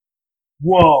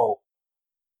 whoa!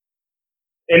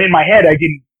 And in my head, I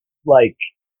didn't like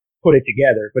put it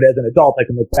together, but as an adult, I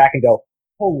can look back and go,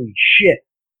 holy shit,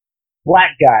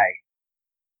 black guy,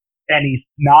 and he's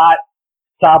not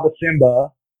Saba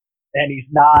Simba, and he's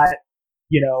not,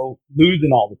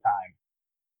 losing all the time.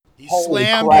 He Holy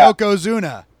slammed crap.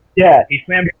 Yokozuna. Yeah, he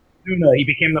slammed Yokozuna. He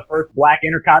became the first black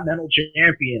Intercontinental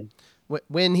Champion.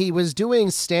 When he was doing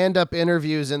stand-up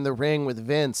interviews in the ring with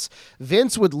Vince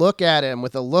would look at him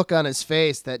with a look on his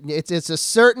face that it's a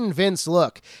certain Vince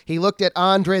look. He looked at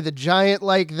Andre the Giant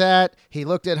like that. He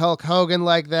looked at Hulk Hogan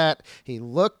like that. He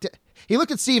looked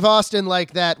at Steve Austin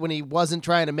like that when he wasn't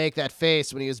trying to make that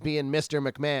face when he was being Mr.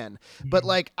 McMahon. But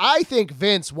I think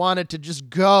Vince wanted to just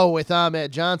go with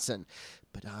Ahmed Johnson,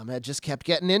 but Ahmed just kept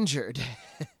getting injured.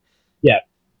 Yeah.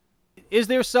 Is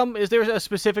there a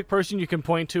specific person you can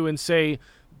point to and say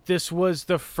this was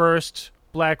the first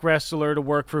black wrestler to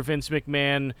work for Vince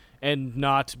McMahon and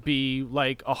not be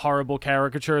like a horrible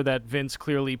caricature that Vince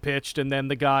clearly pitched, and then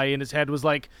the guy in his head was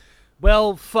like,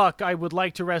 well, fuck, I would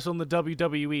like to wrestle in the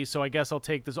WWE, so I guess I'll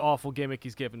take this awful gimmick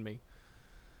he's given me.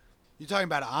 You talking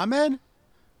about Ahmed?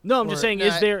 No, I'm just saying,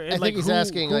 is there I think he's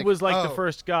asking, who was the Oh.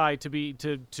 first guy to be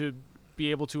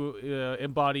able to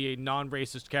embody a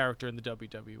non-racist character in the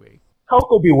WWE?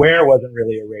 Coco Beware wasn't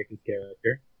really a racist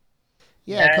character.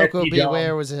 Yeah, Coco SD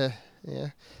Beware Jones. was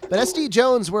but SD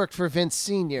Jones worked for Vince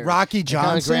Sr. Rocky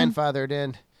Johnson? Kind of grandfathered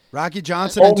in. Rocky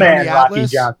Johnson Old and Tony man Rocky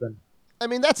Atlas? Johnson. I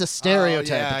mean, that's a stereotype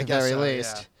yeah, I at the guess very so,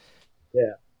 least.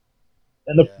 Yeah.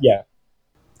 And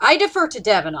I defer to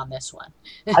Devin on this one.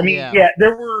 I mean,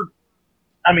 there were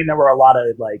a lot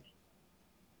of like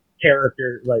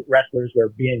character, like wrestlers where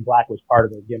being black was part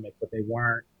of their gimmick, but they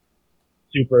weren't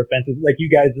super offensive. Like you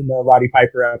guys in the Roddy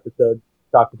Piper episode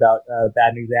talked about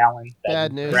Bad News Allen,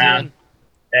 Bad News Brown,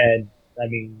 and I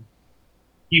mean,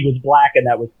 he was black and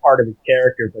that was part of his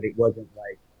character, but it wasn't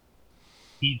like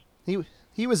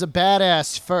he was a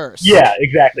badass first. Yeah,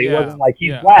 exactly. Yeah. It wasn't like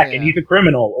he's Yeah. black Yeah. and he's a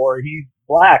criminal, or he's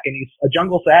black and he's a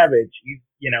jungle savage. He's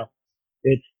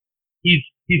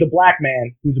a black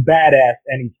man who's a badass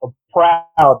and he's a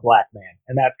proud black man,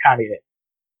 and that's kind of it.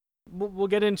 We'll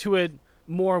get into it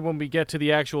more when we get to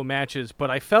the actual matches,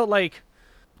 but I felt like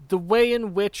the way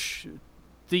in which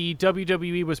the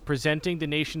WWE was presenting the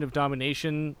Nation of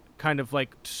Domination kind of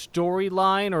like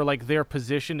storyline or like their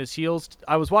position as heels,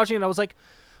 I was watching it and I was like,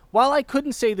 while I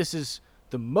couldn't say this is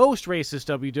the most racist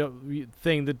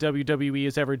thing that WWE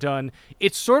has ever done,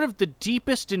 it's sort of the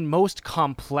deepest and most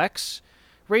complex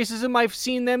racism I've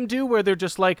seen them do, where they're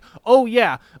just like, oh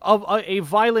yeah, a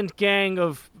violent gang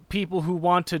of people who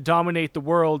want to dominate the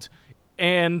world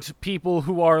and people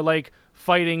who are like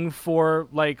fighting for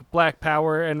like black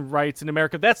power and rights in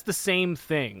America. That's the same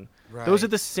thing. Right. Those are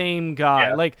the same guy.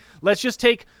 Yeah. Like, let's just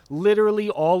take literally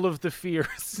all of the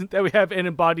fears that we have and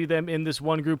embody them in this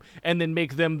one group and then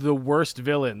make them the worst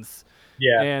villains.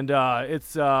 Yeah. And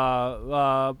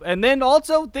and then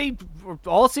also they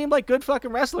all seemed like good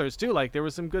fucking wrestlers too. Like there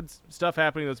was some good stuff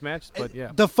happening in those matches, but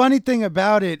yeah. The funny thing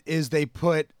about it is they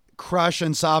put Crush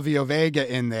and Savio Vega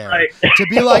in there Right. to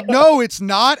be like, no, it's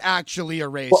not actually a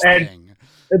race Well, and- thing.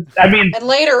 I mean, And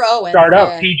later Owen. start out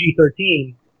yeah.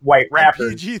 PG-13 white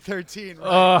rappers PG-13.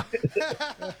 Right?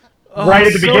 right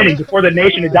at the so- beginning before the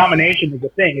Nation of Domination is a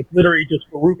thing. It's literally just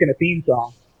Farouk and a theme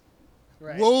song.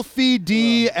 Right. Wolfie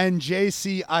D and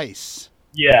JC Ice.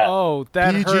 Yeah. Oh,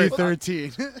 that hurt.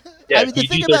 PG-13. Yeah, I mean, the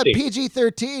thing about PG-13.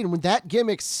 PG-13, when that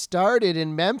gimmick started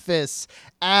in Memphis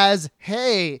as,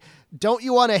 hey, don't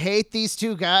you want to hate these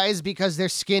two guys because they're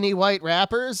skinny white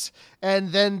rappers?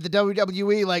 And then the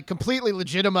WWE like completely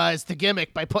legitimized the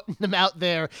gimmick by putting them out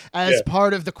there as Yeah.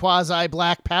 part of the quasi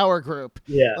black power group.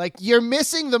 Yeah. Like, you're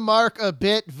missing the mark a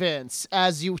bit, Vince,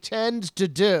 as you tend to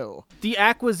do. The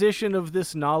acquisition of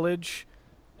this knowledge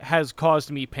has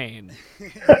caused me pain.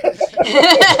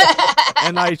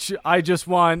 And I just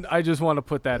want to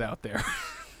put that out there.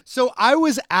 So I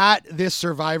was at this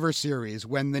Survivor Series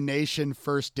when the Nation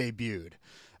first debuted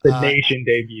The Nation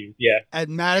debuts. Yeah. at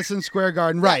Madison Square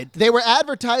Garden. Right. They were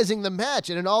advertising the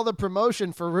match, and in all the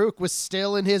promotion, Farouk was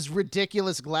still in his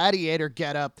ridiculous gladiator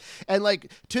getup. And,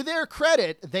 like, to their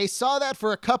credit, they saw that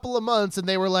for a couple of months, and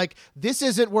they were like, this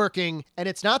isn't working. And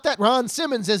it's not that Ron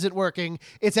Simmons isn't working,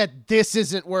 it's that this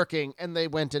isn't working. And they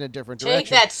went in a different Take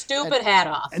direction. that stupid hat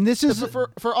off. And this is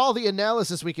For all the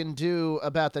analysis we can do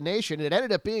about the Nation, it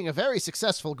ended up being a very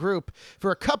successful group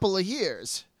for a couple of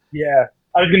years. Yeah.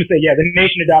 I was going to say, yeah, the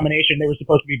Nation of Domination, they were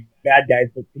supposed to be bad guys,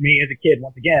 but for me as a kid,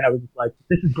 once again, I was just like,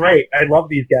 this is great. I love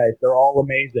these guys. They're all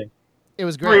amazing. It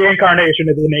was great. Reincarnation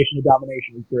of the Nation of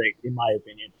Domination is great, in my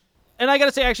opinion. And I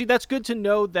gotta say, actually, that's good to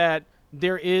know that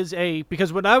there is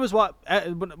because when I was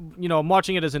I'm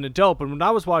watching it as an adult, but when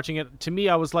I was watching it, to me,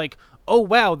 I was like, oh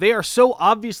wow, they are so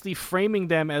obviously framing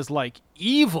them as like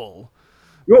evil.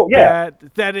 Oh, yeah.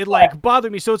 That it like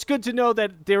bothered me. So it's good to know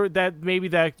that maybe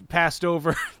that passed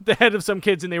over the head of some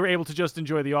kids and they were able to just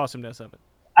enjoy the awesomeness of it.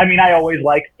 I mean, I always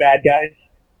liked bad guys.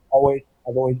 Always.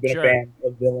 I've always been Sure. a fan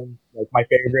of villains. Like, my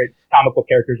favorite comical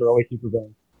characters are always super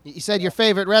villains. You said your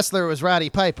favorite wrestler was Roddy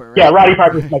Piper, right? Yeah, Roddy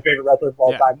Piper is my favorite wrestler of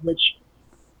all Yeah. time, which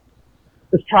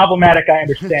is problematic, I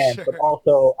understand. Sure. But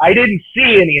also, I didn't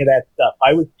see any of that stuff.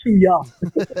 I was too young.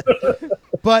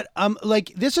 But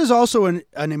like this is also an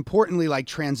importantly like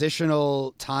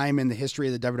transitional time in the history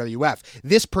of the WWF.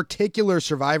 This particular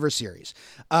Survivor Series.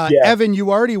 Yeah. Evan, you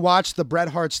already watched the Bret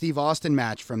Hart Steve Austin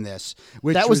match from this,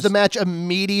 which That was the match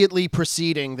immediately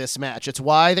preceding this match. It's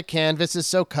why the canvas is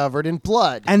so covered in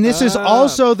blood. And this is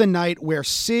also the night where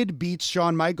Sid beats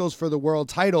Shawn Michaels for the world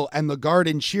title and the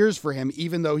Garden cheers for him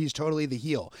even though he's totally the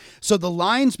heel. So the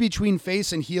lines between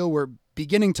face and heel were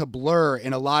beginning to blur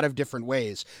in a lot of different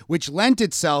ways, which lent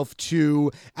itself to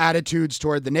attitudes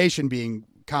toward the Nation being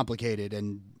complicated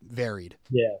and varied.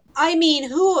 Yeah. I mean,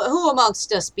 who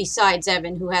amongst us besides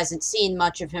Evan, who hasn't seen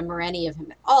much of him or any of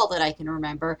him at all that I can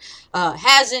remember,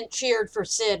 hasn't cheered for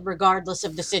Sid regardless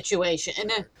of the situation?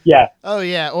 Yeah. Oh,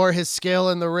 yeah, or his skill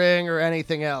in the ring or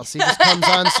anything else. He just comes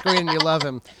on screen and you love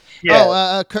him.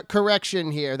 Yeah.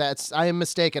 Correction here. I am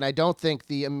mistaken. I don't think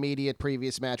the immediate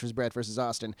previous match was Bret versus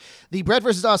Austin. The Bret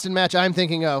versus Austin match I'm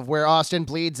thinking of, where Austin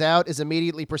bleeds out, is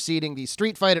immediately preceding the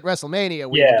street fight at WrestleMania. We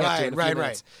will Yeah. get to in a few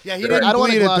minutes. Yeah, he I didn't don't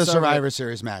wanna bleed at gloss the over Survivor it.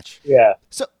 Series match. Yeah.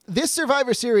 This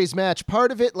Survivor Series match,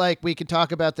 part of it, like, we could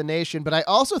talk about the nation, but I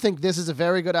also think this is a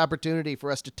very good opportunity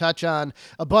for us to touch on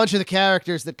a bunch of the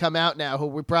characters that come out now who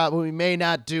we may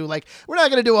not do. Like, we're not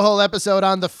going to do a whole episode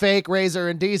on the fake Razor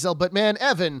and Diesel, but man,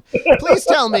 Evan, please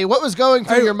tell me what was going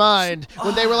through your mind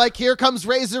when they were like, here comes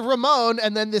Razor Ramon,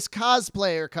 and then this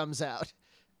cosplayer comes out.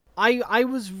 I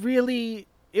was really,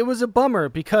 it was a bummer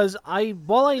because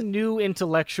while I knew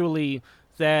intellectually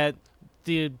that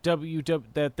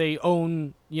that they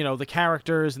own, the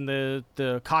characters and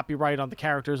the copyright on the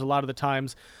characters a lot of the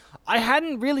times, I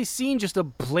hadn't really seen just a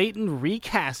blatant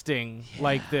recasting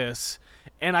like this.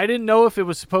 And I didn't know if it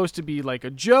was supposed to be like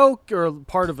a joke or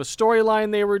part of a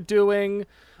storyline they were doing,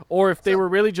 or if they were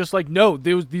really just like, no,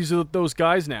 these are those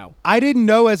guys now. I didn't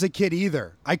know as a kid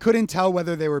either. I couldn't tell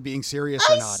whether they were being serious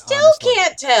or not. I still honestly.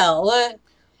 can't tell.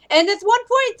 And at one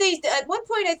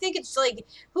point, I think it's like,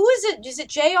 who is it? Is it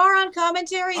JR on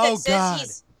commentary that says God.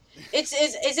 he's?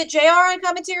 Is it JR on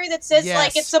commentary that says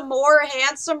like it's a more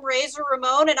handsome Razor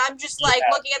Ramon? And I'm just like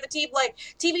looking at the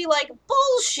TV like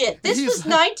bullshit. This was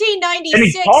 1996. And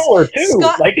he's taller too.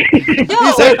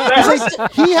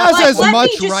 He has Like, as let me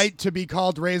much just- right to be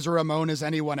called Razor Ramon as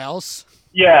anyone else.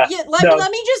 Yeah.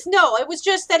 Let me just know. It was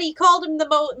just that he called him the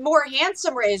more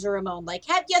handsome Razor Ramon. Like,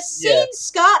 have you seen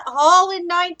Scott Hall in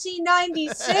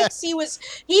 1996? he was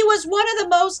one of the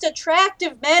most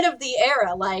attractive men of the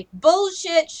era. Like,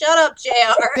 bullshit. Shut up, JR.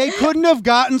 They couldn't have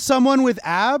gotten someone with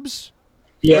abs?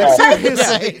 Yeah.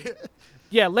 Seriously.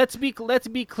 Yeah, let's be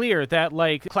clear that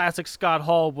like classic Scott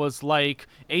Hall was like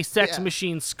a sex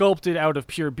machine sculpted out of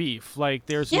pure beef. Like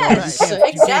there's Yes, you can't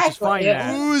just exactly. find Yeah.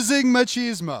 that. Oozing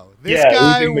machismo. This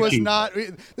guy oozing was machismo. not.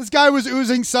 This guy was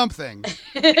oozing something. To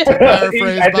I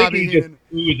paraphrase think Bobby he's just Heenan.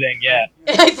 oozing, yeah.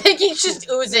 I think he's just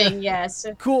oozing. Yes.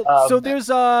 Cool. So there's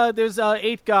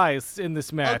 8 guys in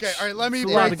this match. Okay, all right. Let me It's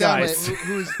a lot break of down guys.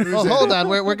 who's Well, hold on.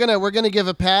 We're gonna give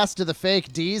a pass to the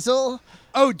fake Diesel.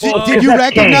 Oh, did Well, you that's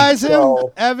recognize Kane, him,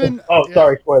 so- Evan? Oh, Yeah,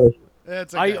 sorry, spoilers.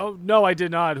 That's okay. No, I did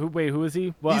not. Who is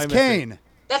he? Well, I He's missed it. Kane.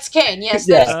 That's Kane. Yes,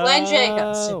 Yeah. that is Glenn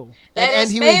Jacobs. Oh. That And is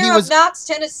he mayor was- of Knox,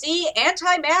 Tennessee,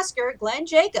 anti-masker Glenn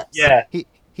Jacobs. Yeah. He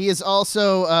is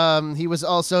also he was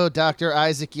also Dr.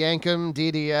 Isaac Yankum,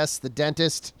 DDS, the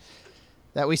dentist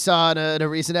that we saw in a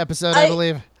recent episode, I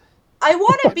believe. I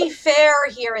want to be fair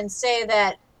here and say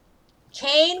that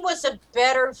Kane was a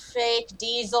better fake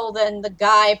Diesel than the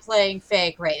guy playing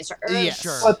fake Razor. Yeah,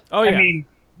 sure. But, Oh, yeah. I mean,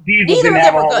 Diesel Neither didn't of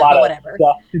have them a were whole good, lot but of whatever.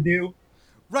 stuff to do.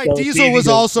 Right, So it's Diesel easy was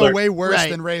to also flirt. way worse Right.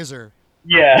 than Razor.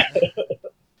 Yeah.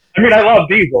 I mean, I love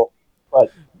Diesel,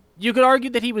 but You could argue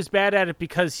that he was bad at it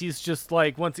because he's just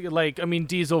like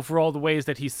Diesel, for all the ways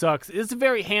that he sucks, is a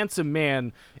very handsome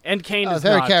man, and Kane is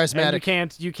very not. charismatic.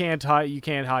 And you can't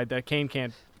hide that. Kane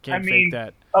can't I mean, fake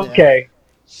that. okay.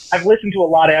 I've listened to a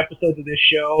lot of episodes of this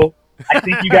show. I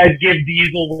think you guys give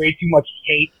Diesel way too much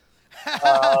hate.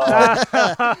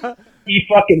 He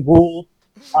fucking rules.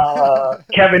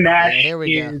 Kevin Nash Yeah, here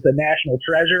we go. is a national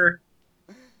treasure.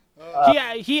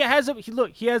 He has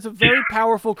a very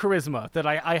powerful charisma that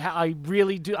I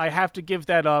really do. I have to give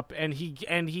that up, and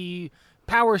he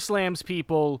power slams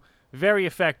people very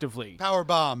effectively. Power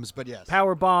bombs, but yes.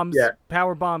 Power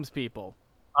bombs people.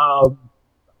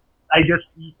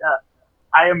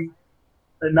 I am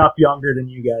enough younger than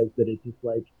you guys that it's just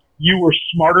like, you were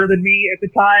smarter than me at the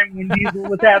time when Diesel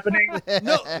was happening.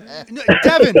 No,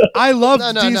 Devin, I loved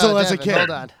No, Diesel as a Devin, kid. hold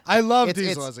on. I loved It's-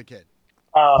 Diesel it's- as a kid.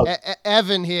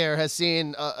 Evan here has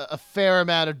seen a fair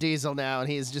amount of Diesel now, and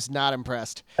he's just not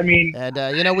impressed. I mean, And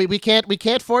we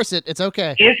can't force it. It's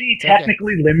okay. is he It's okay.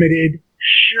 technically limited?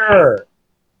 Sure.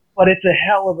 But it's a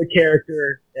hell of a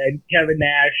character, and Kevin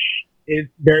Nash is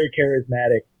very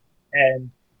charismatic.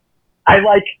 And I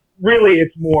like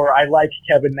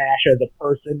Kevin Nash as a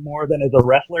person more than as a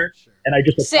wrestler, and I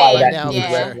just apply Same, that yeah, to his for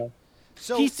sure. wrestling.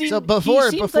 He seems before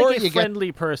like a you get-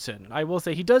 friendly person. I will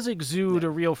say he does exude a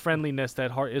real friendliness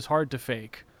that is hard to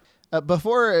fake.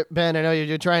 Before, Ben, I know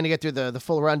you're trying to get through the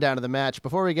full rundown of the match.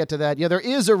 Before we get to that, there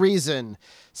is a reason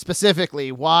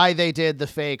specifically why they did the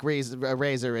fake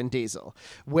Razor and Diesel.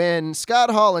 When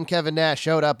Scott Hall and Kevin Nash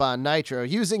showed up on Nitro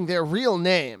using their real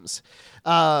names,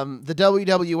 the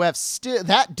WWF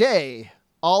that day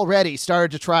already started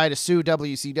to try to sue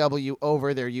WCW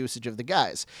over their usage of the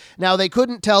guys. Now, they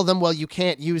couldn't tell them, well, you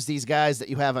can't use these guys that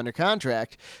you have under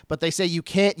contract, but they say you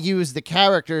can't use the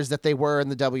characters that they were in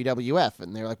the WWF.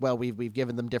 And they're like, well, we've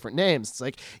given them different names. It's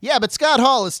like, yeah, but Scott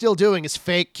Hall is still doing his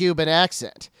fake Cuban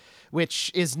accent,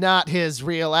 which is not his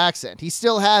real accent. He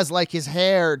still has, like, his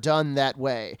hair done that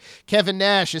way. Kevin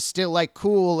Nash is still, like,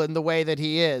 cool in the way that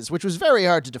he is, which was very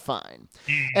hard to define.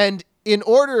 And in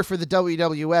order for the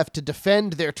WWF to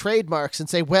defend their trademarks and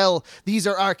say, well, these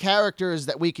are our characters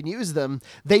that we can use them,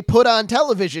 they put on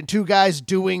television 2 guys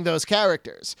doing those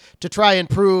characters to try and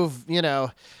prove,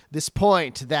 this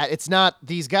point that it's not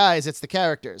these guys, it's the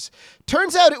characters.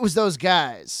 Turns out it was those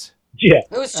guys. Yeah.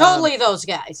 It was totally those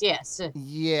guys, yes.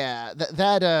 Yeah,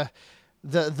 the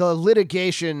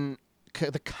litigation,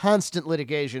 the constant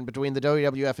litigation between the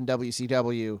WWF and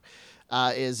WCW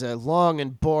is a long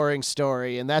and boring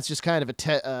story, and that's just kind of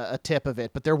a tip of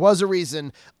it. But there was a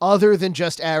reason other than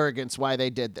just arrogance why they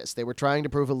did this. They were trying to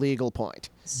prove a legal point.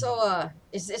 So,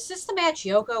 is this the match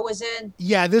Yoko was in?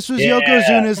 Yeah, this was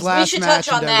Yokozuna's 'Cause last we should match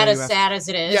touch on in that, WWF. as sad as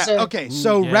it is. Yeah, okay.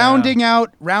 So Yeah.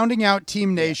 rounding out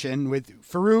Team Nation with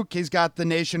Farouk, he's got the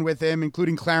Nation with him,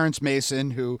 including Clarence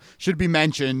Mason, who should be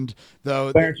mentioned,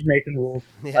 though. Clarence Mason rules.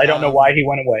 I don't know why he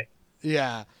went away.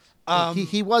 Yeah.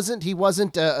 He wasn't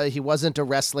a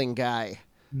wrestling guy.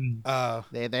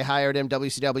 They hired him.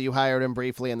 WCW hired him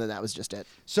briefly, and then that was just it.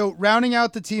 So rounding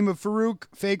out the team of Farouk,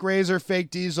 Fake Razor, Fake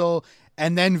Diesel,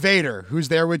 and then Vader, who's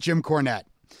there with Jim Cornette.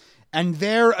 And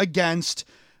they're against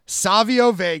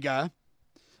Savio Vega.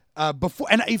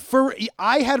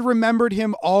 I had remembered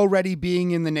him already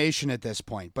being in the Nation at this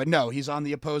point, but no, he's on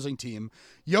the opposing team.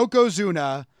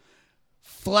 Yokozuna,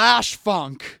 Flash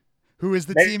Funk, who is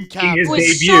the team captain, his Who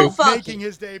is debut. so funky. making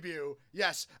his debut.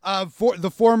 Yes, for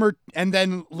the former, and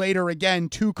then later again,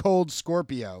 Too Cold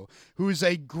Scorpio, who's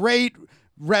a great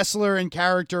wrestler and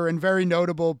character and very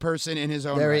notable person in his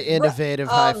own Very right. innovative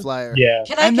high flyer. Yeah.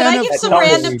 Can And I then give of some course-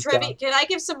 random We've trivia? done. Can I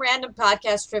give some random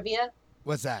podcast trivia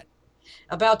What's that?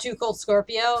 about Too Cold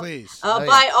Scorpio? Please. Oh,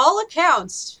 By all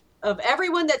accounts of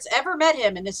everyone that's ever met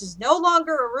him, and this is no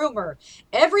longer a rumor,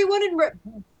 everyone in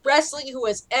wrestling who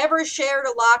has ever shared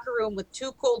a locker room with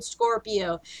Too Cold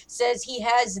Scorpio says he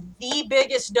has the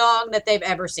biggest dong that they've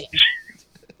ever seen.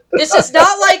 This is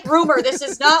not like rumor. This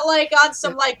is not like on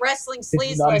some like wrestling It's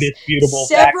sleaze an list. undisputable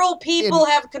fact. Several people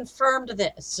have confirmed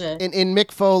this. In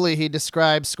Mick Foley, he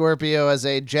describes Scorpio as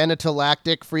a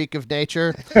genitalactic freak of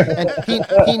nature, and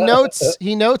he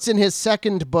notes in his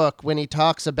second book when he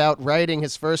talks about writing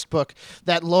his first book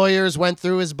that lawyers went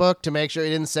through his book to make sure he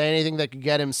didn't say anything that could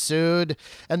get him sued,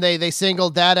 and they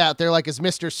singled that out. They're like, is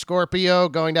Mr. Scorpio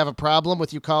going to have a problem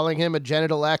with you calling him a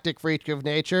genitalactic freak of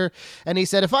nature? And he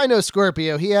said, if I know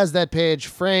Scorpio, he has that page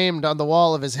framed on the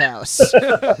wall of his house.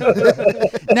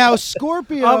 Now,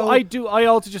 Scorpio. I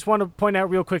also just want to point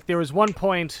out real quick, there was one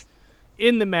point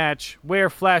in the match where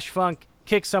Flash Funk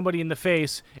kicks somebody in the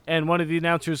face, and one of the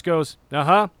announcers goes,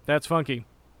 that's funky.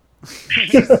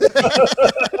 Too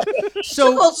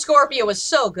So Cold Scorpio was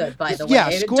so good, by the way. Yeah,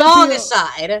 Dong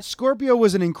aside. Scorpio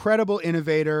was an incredible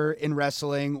innovator in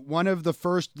wrestling. One of the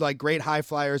first great high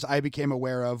flyers I became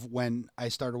aware of when I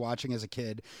started watching as a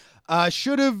kid.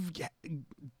 Should have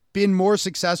been more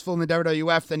successful in the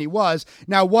WWF than he was.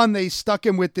 Now, one, they stuck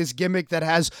him with this gimmick that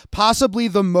has possibly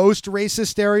the most racist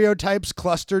stereotypes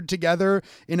clustered together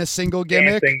in a single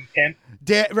gimmick. Dancing pimp.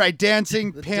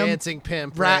 Dancing The pimp. dancing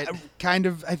pimp, Ra- right? Kind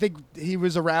of, I think he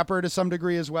was a rapper to some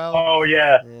degree as well. Oh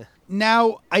yeah.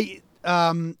 Now, I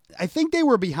think they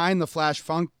were behind the Flash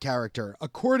Funk character.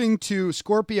 According to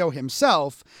Scorpio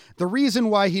himself, the reason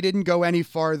why he didn't go any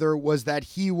farther was that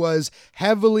he was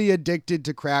heavily addicted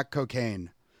to crack cocaine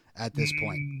at this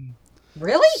point.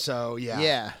 Really? So,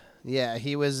 yeah. Yeah,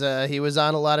 he was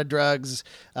on a lot of drugs.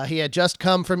 He had just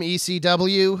come from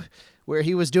ECW, where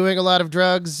he was doing a lot of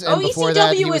drugs, and before ECW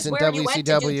that, he was is in where you went to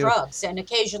do WCW. drugs and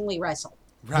occasionally wrestle.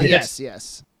 Right.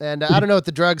 Yes. And I don't know what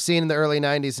the drug scene in the early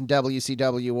 90s in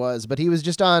WCW was, but he was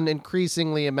just on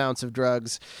increasingly amounts of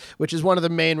drugs, which is one of the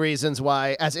main reasons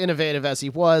why, as innovative as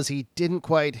he was, he didn't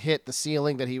quite hit the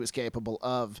ceiling that he was capable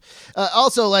of.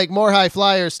 Also, more high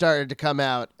flyers started to come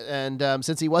out, and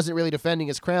since he wasn't really defending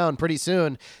his crown, pretty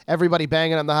soon, everybody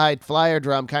banging on the high flyer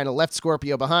drum kind of left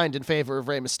Scorpio behind in favor of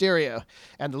Rey Mysterio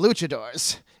and the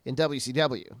Luchadors in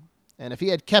WCW. And if he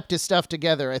had kept his stuff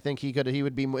together, I think he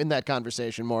would be in that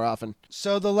conversation more often.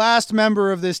 So the last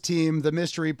member of this team, the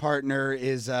mystery partner,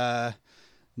 is Mr.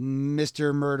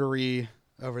 Murdery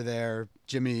over there,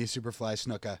 Jimmy Superfly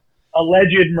Snuka.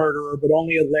 Alleged murderer, but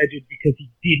only alleged because he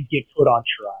did get put on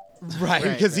trial. Right,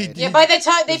 Right, because right. he Yeah, by the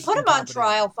time they He's put him on incompetent.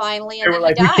 trial finally, They and were then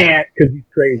like, he we died. can't because he's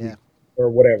crazy Yeah. or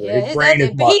whatever. Yeah, His brain is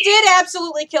but mush. he did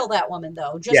absolutely kill that woman,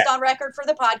 though. Just Yeah. on record for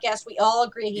the podcast, we all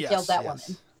agree he Yes, killed that yes.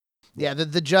 woman. Yeah,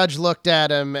 the judge looked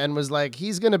at him and was like,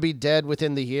 he's going to be dead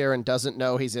within the year and doesn't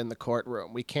know he's in the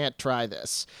courtroom. We can't try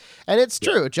this. And it's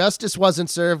true. Justice wasn't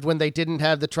served when they didn't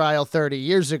have the trial 30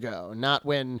 years ago, not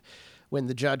when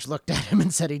the judge looked at him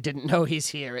and said he didn't know he's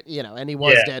here, and he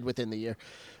was Yeah. dead within the year.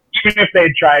 Even if they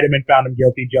had tried him and found him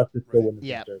guilty, justice still wouldn't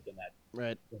have been served in that.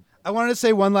 Right. I wanted to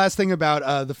say one last thing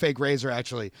about the fake razor.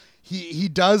 Actually, he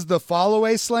does the fall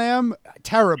away slam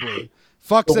terribly,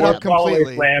 fucks it up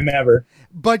completely. Slam ever.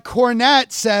 But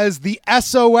Cornette says the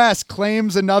SOS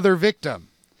claims another victim.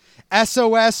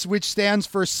 SOS, which stands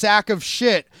for sack of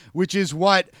shit, which is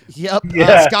what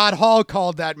Scott Hall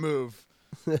called that move.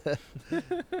 They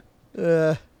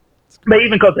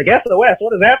even called like SOS.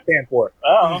 What does that stand for?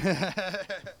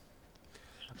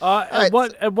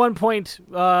 At one point,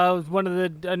 one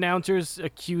of the announcers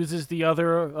accuses the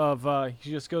other of,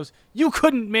 he just goes, "You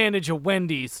couldn't manage a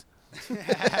Wendy's."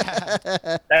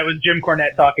 That was Jim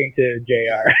Cornette talking to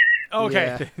JR.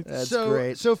 Okay. Yeah, that's so,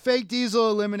 great. So Fake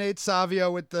Diesel eliminates Savio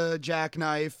with the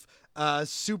jackknife.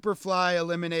 Superfly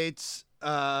eliminates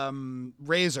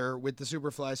Razor with the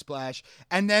Superfly splash.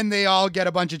 And then they all get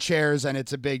a bunch of chairs, and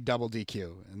it's a big double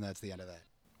DQ. And that's the end of that.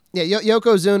 Yeah,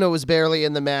 Yokozuna was barely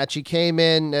in the match. He came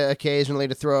in occasionally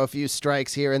to throw a few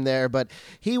strikes here and there, but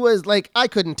he was like, I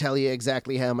couldn't tell you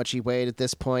exactly how much he weighed at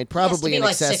this point. Probably in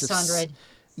excess of 600.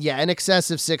 Yeah, in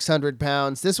excess of 600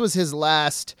 pounds. This was his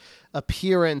last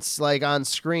appearance, like on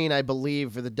screen, I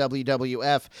believe, for the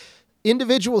WWF.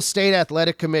 Individual state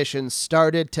athletic commissions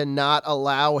started to not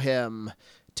allow him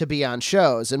to be on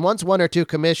shows. And once one or two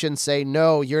commissions say,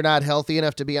 no, you're not healthy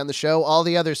enough to be on the show, all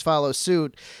the others follow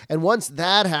suit. And once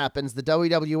that happens, the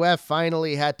WWF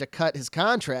finally had to cut his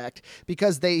contract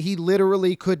because he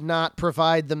literally could not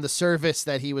provide them the service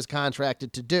that he was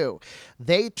contracted to do.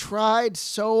 They tried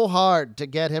so hard to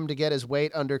get him to get his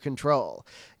weight under control.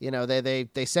 You know,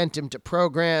 they sent him to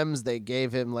programs, they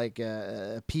gave him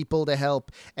people to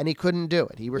help, and he couldn't do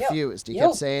it. He refused. He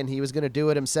kept saying he was going to do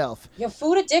it himself. Your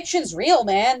food addiction's real,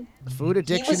 man. Food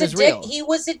addiction is real. He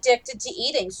was addicted to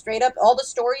eating. Straight up, all the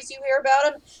stories you hear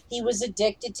about him, he was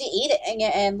addicted to eating,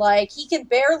 and he can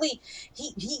barely.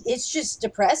 It's just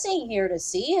depressing here to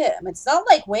see him. It's not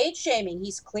like weight shaming.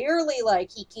 He's clearly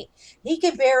he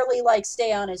can barely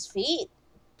stay on his feet.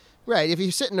 Right. If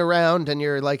you're sitting around and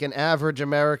you're like an average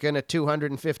American at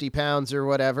 250 pounds or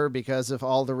whatever because of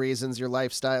all the reasons your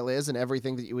lifestyle is and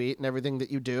everything that you eat and everything that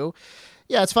you do,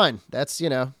 yeah, it's fine. That's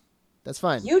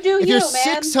fine. You do if you, you're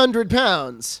man. 600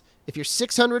 pounds,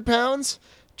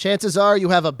 chances are you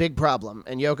have a big problem,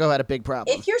 and Yoko had a big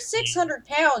problem. If you're 600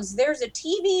 pounds, there's a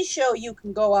TV show you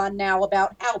can go on now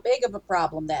about how big of a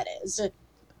problem that is.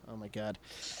 Oh, my God.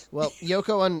 Well,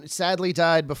 Yoko sadly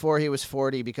died before he was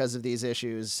 40 because of these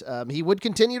issues. He would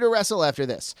continue to wrestle after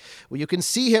this. Well, you can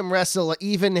see him wrestle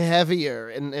even heavier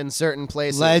in certain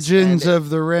places. Legends of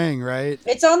the Ring, right?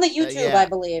 It's on the YouTube, I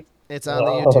believe. It's on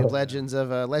the YouTube. Legends of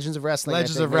Wrestling.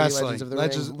 Legends of Wrestling.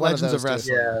 Legends of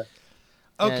Wrestling. Yeah.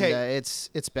 Okay. And,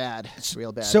 it's bad. It's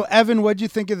real bad. So, Evan, what'd you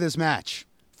think of this match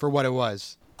for what it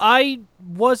was? I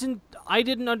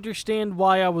didn't understand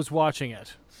why I was watching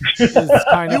it.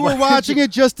 You were watching it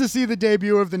just to see the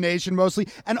debut of the Nation mostly,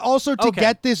 and also to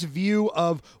get this view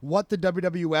of what the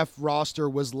WWF roster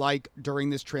was like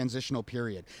during this transitional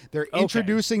period. They're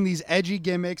introducing these edgy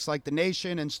gimmicks like the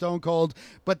Nation and Stone Cold,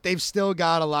 but they've still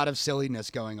got a lot of silliness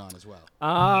going on as well.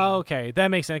 Okay, that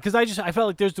makes sense. Because I felt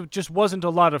like there just wasn't a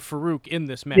lot of Farouk in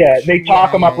this match. Yeah, they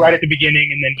talk him up right at the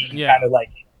beginning, and then he kind of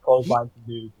clotheslines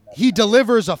the dudes. He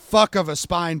delivers a fuck of a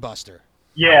spine buster.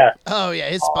 Yeah. Oh, yeah,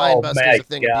 his spine buster is a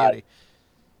thing of beauty.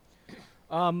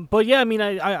 But yeah, I mean,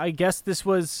 I guess this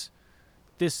was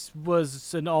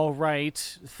an all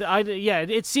right.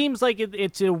 It seems like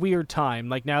it's a weird time.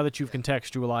 Like now that you've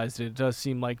contextualized it, it does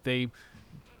seem like they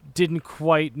didn't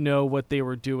quite know what they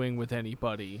were doing with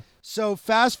anybody. So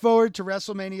fast forward to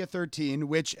WrestleMania 13,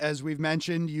 which, as we've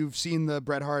mentioned, you've seen the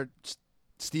Bret Hart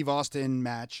Steve Austin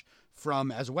match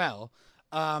from as well.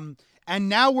 And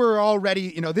now we're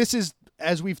already, this is,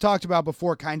 as we've talked about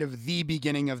before, kind of the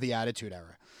beginning of the Attitude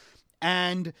Era.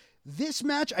 And this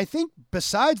match, I think,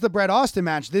 besides the Bret Austin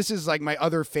match, this is like my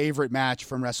other favorite match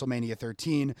from WrestleMania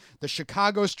 13, the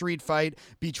Chicago street fight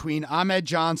between Ahmed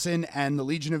Johnson and the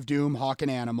Legion of Doom, Hawk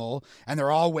and Animal. And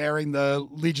they're all wearing the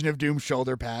Legion of Doom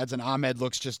shoulder pads, and Ahmed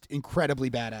looks just incredibly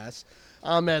badass.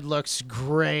 Ahmed looks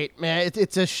great, man.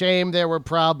 It's a shame there were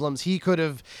problems. He could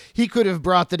have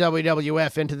brought the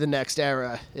WWF into the next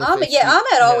era. Ahmed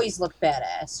always looked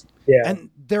badass. Yeah. And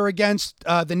they're against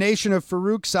the Nation of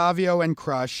Farouk, Savio, and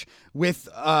Crush with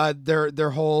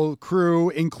their whole crew,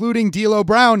 including D'Lo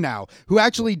Brown now, who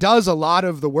actually does a lot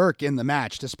of the work in the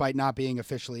match, despite not being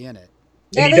officially in it.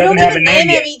 Yeah, they don't even name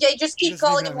him. They just keep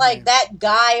calling him that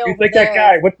guy over there. He's like that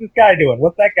guy. What's this guy doing?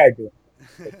 What's that guy doing?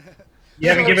 You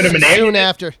haven't given him a name?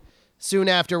 Soon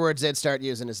afterwards, they'd start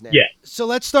using his name. Yeah. So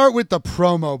let's start with the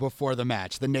promo before the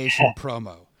match, the Nation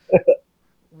promo,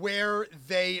 where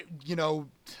they,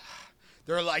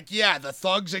 They're like, yeah, the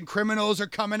thugs and criminals are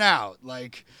coming out.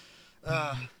 Like,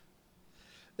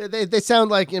 They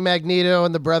sound like Magneto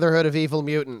and the Brotherhood of Evil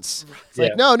Mutants. It's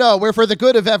Yeah. like, no, we're for the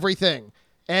good of everything.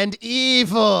 And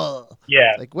evil.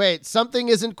 Yeah, Like, wait, something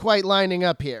isn't quite lining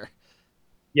up here.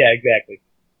 yeah, exactly.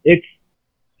 It's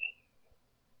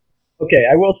okay.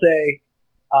 I will say,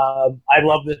 I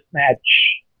love this match,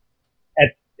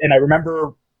 and I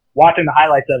remember watching the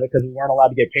highlights of it because we weren't allowed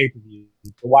to get pay-per-views.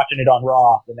 So watching it on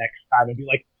Raw the next time and be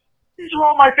like, these are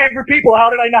all my favorite people. How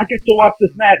did I not get to watch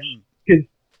this match? Because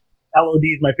LOD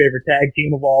is my favorite tag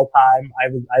team of all time.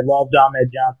 I loved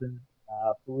Ahmed Johnson.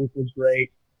 Farouk was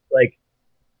great. Like,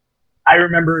 I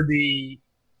remember the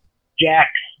Jax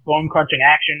bone crunching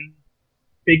action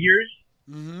figures,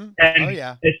 mm-hmm. and Oh,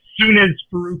 yeah. as soon as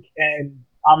Farouk and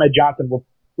Ahmed Johnson were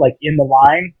like in the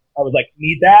line, I was like,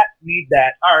 need that.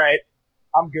 All right,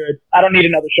 I'm good. I don't need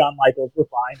another Shawn Michaels. We're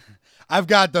fine. I've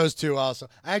got those two also.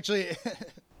 Actually,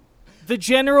 The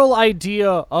general idea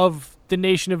of the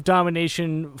Nation of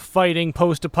Domination fighting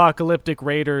post-apocalyptic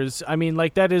raiders, I mean,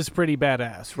 like, that is pretty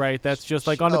badass, right? That's just,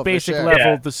 like, on Oh, a for basic sure. level,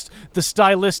 Yeah. the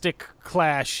stylistic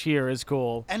clash here is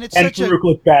cool. and it's And such a Farouk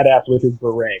looks badass with his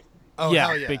beret. oh, yeah,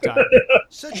 hell yeah. big time.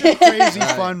 Such a crazy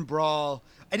Right. fun brawl.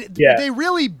 And Yeah. they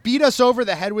really beat us over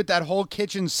the head with that whole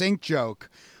kitchen sink joke,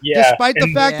 Yeah, despite the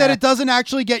and- fact that Yeah. it doesn't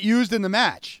actually get used in the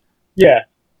match. Yeah.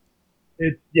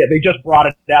 They just brought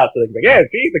it out so they can be like, yeah,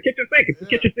 see, the kitchen sink. It's the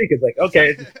kitchen sink. It's like, okay,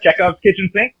 is this Chekhov's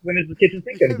kitchen sink? When is the kitchen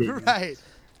sink going to be? Right.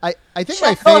 I think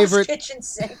my Chekhov's favorite... kitchen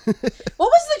sink. What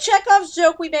was the Chekhov's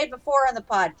joke we made before on the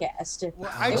podcast?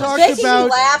 Well, I It was talked making about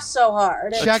me laugh so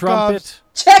hard. A Chekhov's- trumpet.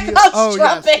 Chekhov's Oh,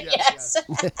 trumpet, yes.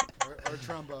 yes. or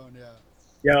trombone, yeah.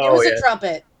 Yo, It was yeah. a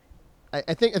trumpet.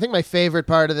 I think my favorite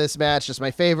part of this match, just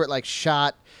my favorite like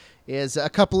shot, is a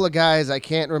couple of guys I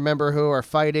can't remember who are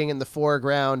fighting in the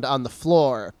foreground on the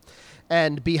floor.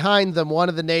 And behind them, one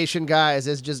of the Nation guys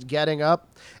is just getting up.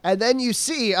 And then you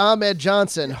see Ahmed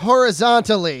Johnson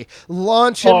horizontally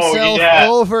launch Oh, himself yeah.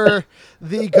 over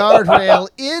the guardrail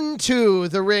into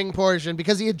the ring portion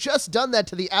because he had just done that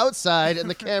to the outside and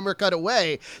the camera cut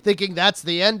away, thinking that's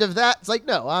the end of that. It's like,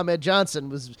 no, Ahmed Johnson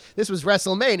this was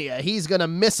WrestleMania. He's going to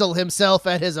missile himself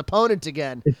at his opponent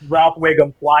again. It's Ralph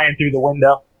Wiggum flying through the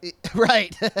window.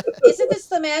 Right. Isn't this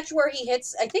the match where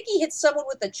I think he hits someone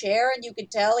with a chair and you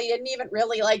could tell he didn't even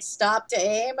really like stop to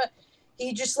aim.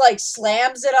 He just like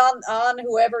slams it on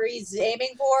whoever he's aiming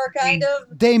for, kind of.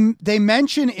 They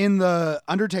mention in the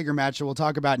Undertaker match that we'll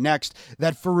talk about next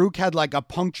that Farouk had like a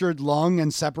punctured lung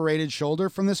and separated shoulder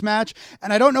from this match,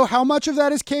 and I don't know how much of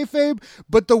that is kayfabe,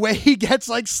 but the way he gets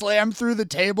like slammed through the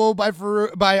table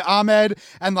by Ahmed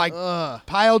and like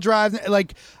pile drive,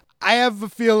 like I have a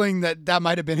feeling that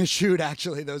might have been a shoot.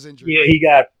 Actually, those injuries. Yeah, he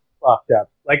got fucked up.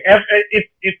 Like,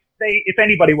 if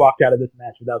anybody walked out of this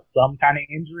match without some kind of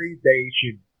injury, they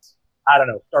should, I don't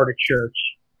know, start a church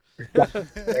or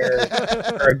something,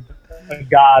 or a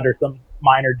god or some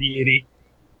minor deity.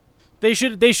 They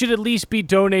should at least be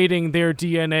donating their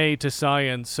DNA to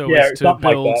science so Yeah, as to something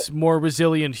like build that. more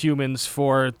resilient humans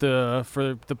for the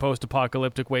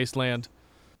post-apocalyptic wasteland.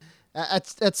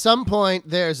 At some point,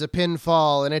 there's a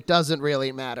pinfall, and it doesn't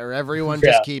really matter. Everyone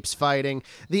just Yeah. keeps fighting.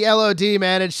 The LOD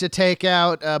managed to take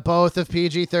out both of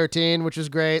PG-13, which was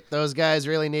great. Those guys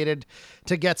really needed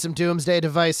to get some Doomsday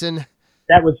device in.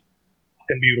 That was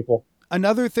fucking beautiful.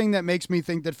 Another thing that makes me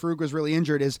think that Farouk was really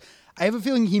injured is I have a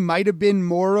feeling he might have been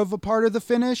more of a part of the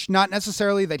finish. Not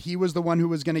necessarily that he was the one who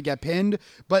was going to get pinned,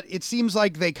 but it seems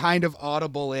like they kind of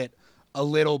audible it a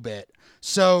little bit.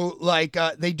 So, like,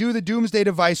 they do the Doomsday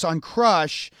device on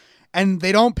Crush, and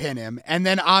they don't pin him. And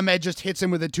then Ahmed just hits him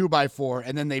with a 2x4,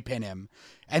 and then they pin him.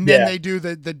 And then Yeah. they do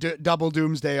the double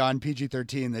Doomsday on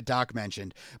PG-13 that Doc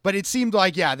mentioned. But it seemed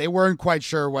like, yeah, they weren't quite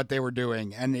sure what they were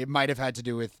doing, and it might have had to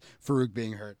do with Farouk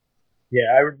being hurt. Yeah,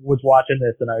 I was watching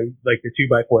this and like the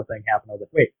 2x4 thing happened. I was like,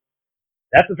 wait,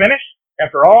 that's the finish?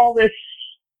 After all this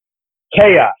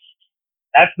chaos,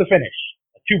 that's the finish.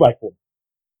 A 2x4.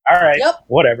 All right, Yep.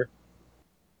 whatever.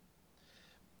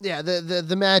 Yeah,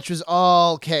 the match was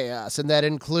all chaos, and that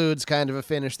includes kind of a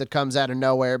finish that comes out of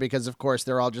nowhere because, of course,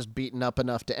 they're all just beaten up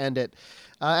enough to end it.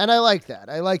 And I like that.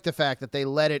 I like the fact that they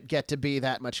let it get to be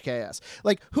that much chaos.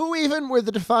 Like, who even were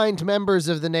the defined members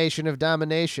of the Nation of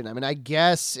Domination? I mean, I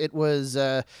guess it was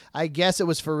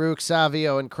Farouk,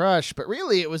 Savio, and Crush, but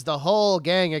really it was the whole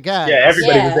gang of guys. Yeah,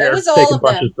 everybody Yeah, was there it was all taking of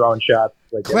them. punches, throwing shots.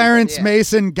 Like, Clarence Yeah.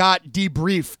 Mason got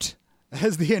debriefed,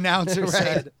 as the announcer Right.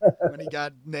 said when he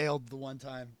got nailed the one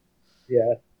time.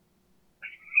 yeah.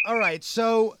 All right,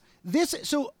 so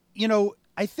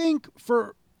I think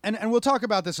and we'll talk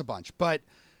about this a bunch, but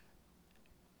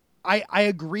I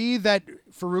agree that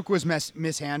Farouk was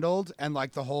mishandled, and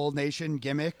like the whole nation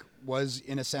gimmick was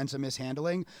in a sense a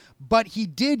mishandling, but he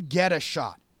did get a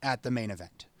shot at the main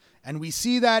event. And we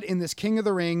see that in this King of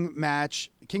the Ring match,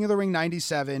 King of the Ring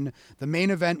 97. The main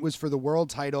event was for the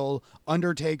world title,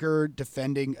 Undertaker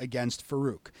defending against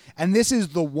Farouk. And this is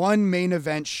the one main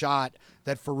event shot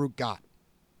that Farouk got.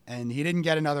 And he didn't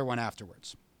get another one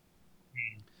afterwards.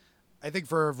 I think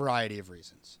for a variety of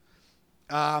reasons.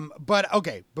 But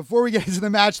okay, before we get into the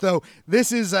match though,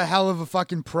 this is a hell of a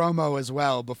fucking promo as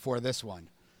well before this one.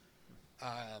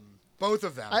 Both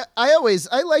of them.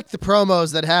 I like the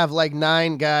promos that have like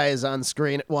 9 guys on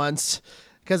screen at once,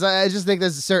 because I just think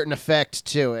there's a certain effect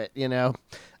to it, you know.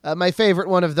 My favorite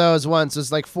one of those once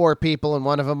was like 4 people, and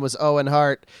one of them was Owen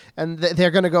Hart, and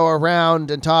they're going to go around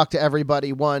and talk to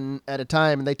everybody one at a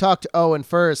time, and they talk to Owen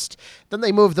first, then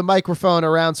they move the microphone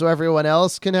around so everyone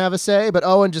else can have a say, but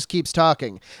Owen just keeps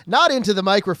talking. Not into the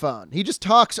microphone. He just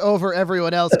talks over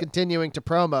everyone else, continuing to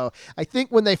promo. I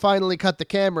think when they finally cut the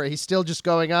camera, he's still just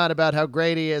going on about how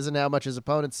great he is and how much his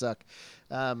opponents suck.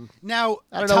 Now,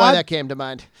 I don't know why that came to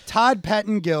mind. Todd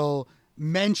Pettengill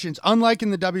mentions, unlike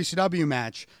in the WCW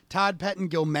match, Todd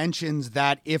Pettengill mentions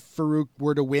that if Farouk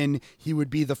were to win, he would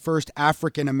be the first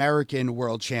African-American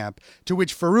world champ, to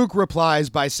which Farouk replies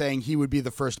by saying he would be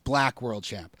the first black world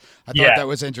champ. I thought that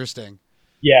was interesting.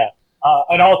 Yeah.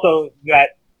 And also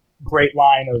that great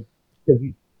line of, because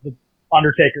the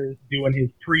Undertaker is doing his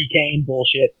pre-Kane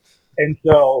bullshit, and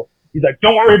so he's like,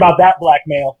 don't worry about that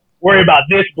blackmail. Worry about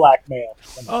this blackmail.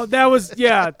 Oh, that was you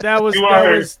are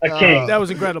a king. That was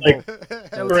incredible.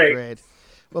 That was great.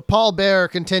 Well, Paul Bearer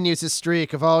continues his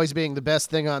streak of always being the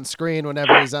best thing on screen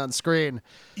whenever he's on screen.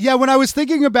 Yeah, when I was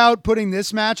thinking about putting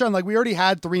this match on, like we already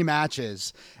had 3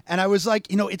 matches, and I was like,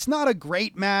 you know, it's not a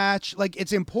great match. Like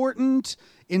it's important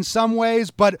in some ways,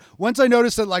 but once I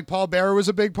noticed that like Paul Bearer was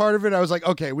a big part of it, I was like,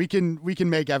 okay, we can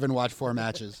make Evan watch 4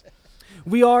 matches.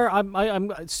 We are.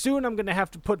 I'm soon. I'm going to have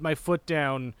to put my foot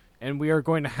down, and we are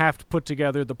going to have to put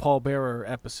together the Paul Bearer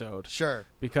episode. Sure.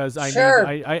 Because I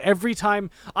every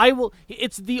time I will.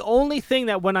 It's the only thing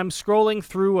that when I'm scrolling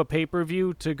through a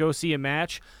pay-per-view to go see a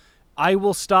match, I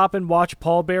will stop and watch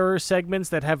Paul Bearer segments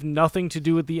that have nothing to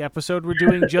do with the episode we're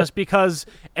doing, just because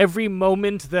every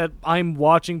moment that I'm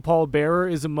watching Paul Bearer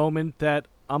is a moment that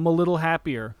I'm a little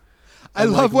happier. I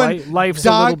love when life's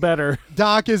a little better.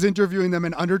 Doc is interviewing them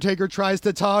and Undertaker tries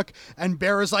to talk and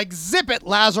Bearer's like, zip it,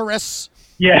 Lazarus.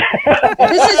 Yeah.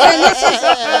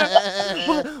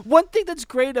 Well, one thing that's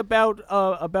great about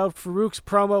Farouk's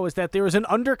promo is that there is an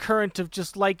undercurrent of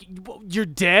just like, you're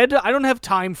dead? I don't have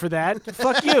time for that.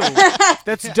 Fuck you.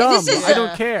 That's dumb. I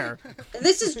don't care.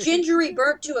 This is gingery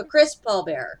burnt to a crisp, Paul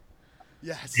Bearer.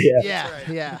 Yes.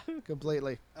 Yeah,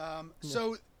 completely.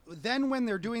 So then when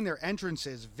they're doing their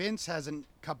entrances, Vince has a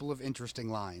couple of interesting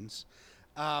lines.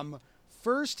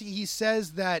 First, he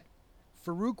says that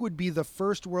Farouk would be the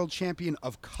first world champion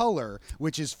of color,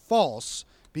 which is false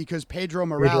because Pedro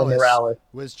Morales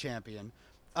was champion.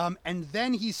 And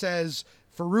then he says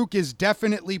Farouk is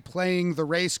definitely playing the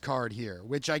race card here,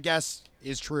 which I guess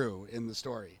is true in the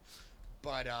story.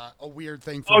 But a weird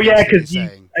thing for Vince to be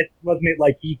saying. Wasn't it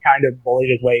like he kind of bullied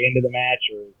his way into the match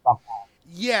or something?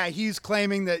 Yeah, he's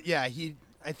claiming that,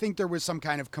 I think there was some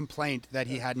kind of complaint that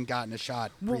he hadn't gotten a shot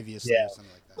previously or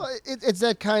something like that. Well, it's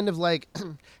that kind of like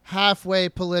halfway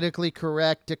politically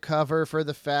correct to cover for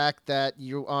the fact that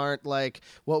you aren't like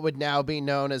what would now be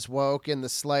known as woke in the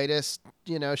slightest,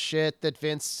 shit that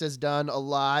Vince has done a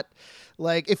lot.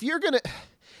 Like if you're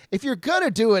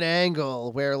gonna do an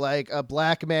angle where like a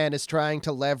black man is trying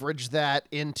to leverage that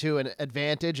into an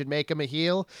advantage and make him a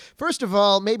heel, first of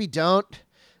all, maybe don't.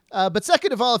 But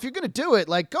second of all, if you're going to do it,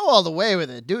 like, go all the way with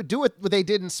it. Do what they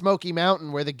did in Smoky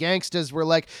Mountain, where the gangsters were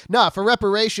like, nah, for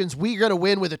reparations, we're going to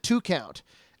win with a 2 count.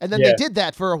 And then they did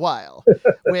that for a while,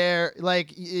 where,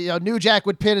 like, New Jack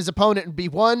would pin his opponent and be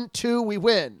 1, 2, we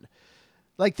win.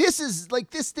 Like, this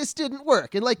didn't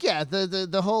work. And, like, yeah,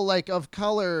 the whole, like, of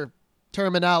color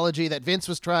terminology that Vince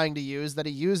was trying to use, that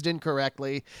he used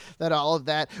incorrectly, that all of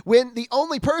that, when the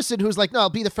only person who's like, no, I'll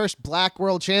be the first black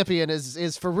world champion is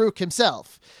Farouk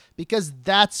himself, because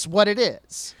that's what it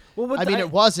is. Well, it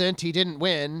wasn't, he didn't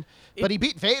win, but he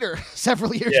beat Vader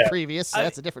several years previous, so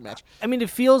that's a different match. I mean, it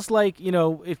feels like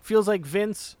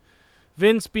Vince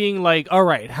being like, all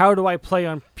right, how do I play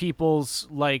on people's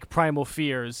like primal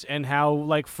fears, and how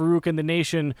like Farouk and the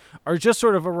Nation are just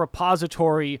sort of a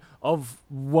repository of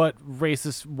what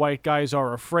racist white guys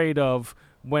are afraid of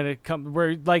when it comes,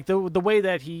 where like the way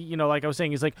that he, like I was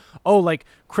saying, he's like, oh, like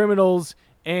criminals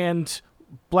and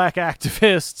black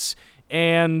activists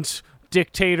and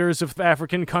dictators of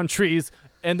African countries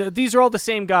And these are all the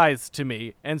same guys to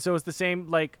me. And so it's the same,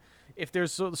 like, if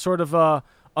there's sort of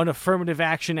an affirmative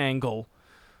action angle,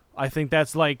 I think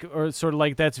that's like, or sort of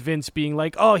like that's Vince being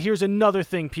like, oh, here's another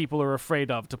thing people are afraid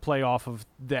of to play off of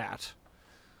that.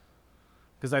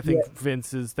 Because I think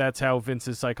that's how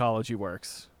Vince's psychology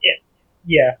works.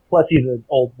 Yeah. Plus, he's an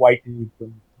old white dude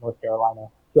from North Carolina.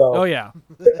 So. Oh, yeah.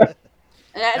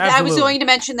 I was going to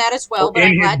mention that as well, but in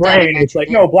I'm his glad brain, Danny it's mentioned like,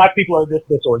 it. no, black people are this,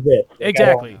 or this. Like,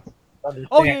 Exactly. I don't understand.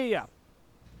 Oh, yeah.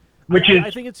 Which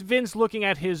I think it's Vince looking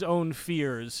at his own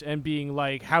fears and being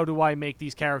like, how do I make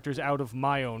these characters out of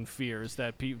my own fears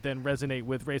that then resonate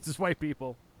with racist white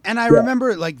people? And I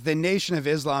remember, like, the Nation of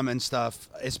Islam and stuff,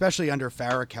 especially under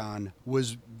Farrakhan,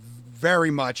 was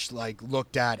very much, like,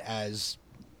 looked at as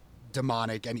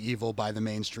demonic and evil by the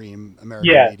mainstream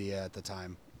American media at the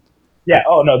time. Yeah.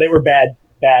 Oh no, they were bad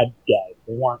guys.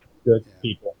 They weren't good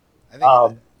people. I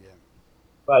think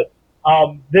But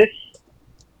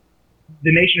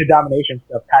the Nation of Domination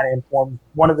stuff kind of informed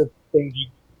one of the things you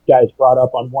guys brought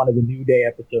up on one of the New Day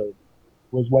episodes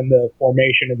was when the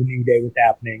formation of the New Day was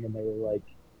happening, and they were like,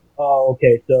 "Oh,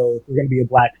 okay, so if you're going to be a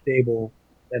black stable,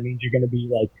 that means you're going to be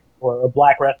like, or a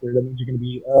black wrestler, that means you're going to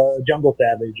be a jungle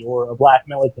savage or a black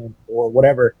militant or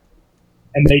whatever."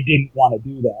 And they didn't want to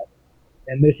do that.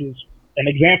 And this is an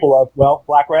example of, well,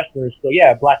 black wrestlers, so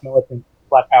yeah, black militant,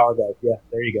 black power guys, yeah,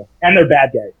 there you go. And they're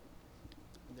bad guys.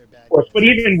 Of course, but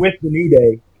even with the New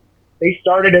Day, they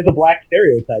started as a black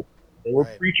stereotype. They were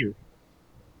preachers.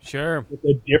 Sure. With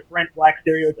a different black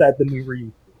stereotype than we were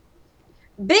used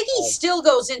to. Biggie still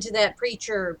goes into that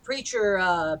preacher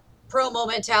promo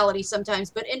mentality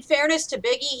sometimes, but in fairness to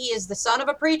Biggie, he is the son of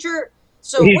a preacher,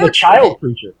 so he's a child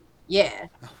preacher. Yeah.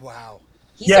 Wow.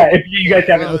 If you guys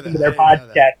haven't listened to their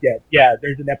podcast yet,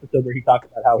 there's an episode where he talks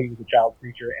about how he was a child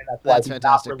preacher, and that's why he's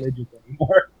fantastic. not religious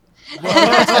anymore. Well,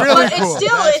 that's really but cool.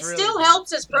 it still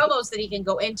helps his promos that he can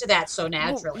go into that so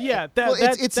naturally. Yeah,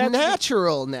 it's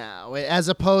natural now, as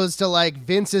opposed to like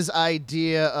Vince's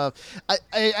idea of.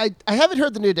 I haven't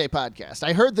heard the New Day podcast.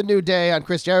 I heard the New Day on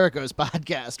Chris Jericho's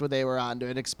podcast when they were on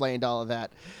and explained all of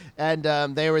that, and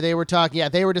they were talking. Yeah,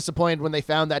 they were disappointed when they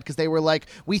found that because they were like,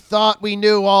 we thought we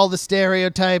knew all the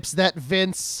stereotypes that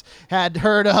Vince had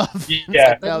heard of.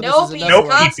 Yeah, but nope, he's he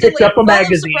constantly picked up a full of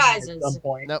magazine surprises. at some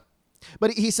point. Nope.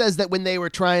 But he says that when they were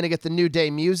trying to get the New Day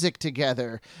music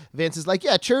together, Vince is like,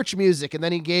 yeah, church music. And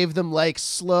then he gave them like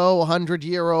slow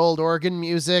 100-year-old organ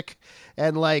music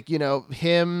and like,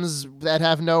 hymns that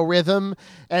have no rhythm.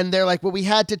 And they're like, well, we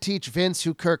had to teach Vince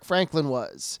who Kirk Franklin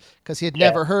was because he had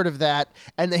never heard of that.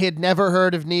 And they had never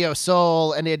heard of Neo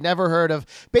Soul. And he had never heard of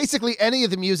basically any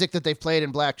of the music that they've played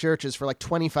in black churches for like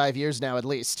 25 years now, at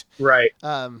least. Right.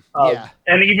 Yeah.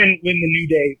 And even when the New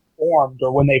Day formed,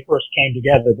 or when they first came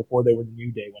together before they were the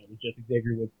New Day, when it was just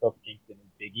Xavier Woods, Kofi Kingston, and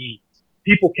Big E,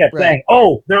 people kept saying,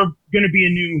 "Oh, they're going to be a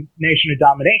new Nation of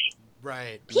Domination."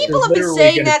 Right. People have been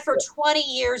saying that for 20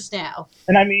 years now.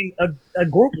 And I mean, a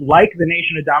group like the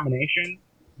Nation of Domination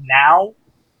now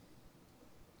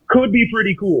could be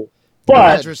pretty cool,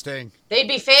 but Interesting. They'd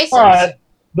be faces. But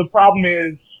the problem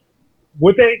is,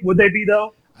 would they be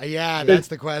though? Yeah, that's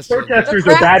the question. Protesters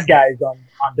are bad guys on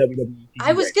WWE TV.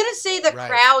 I was going to say the Right.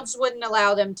 crowds wouldn't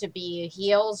allow them to be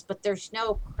heels, but there's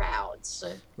no crowds.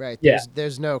 Right. Yeah.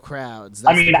 There's no crowds.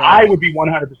 I That's mean, the I problem. would be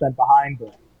 100% behind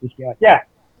them. Just being like, yeah,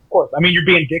 of course. I mean, you're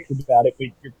being dicks about it, but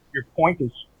your point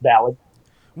is valid.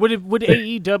 Would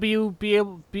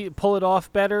AEW pull it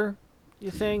off better? You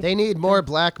think? They need more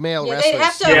black male Yeah, wrestlers. they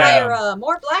have to hire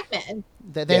more black men.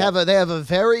 They have a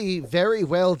very, very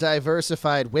well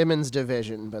diversified women's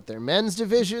division, but their men's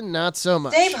division not so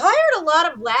much. They've hired a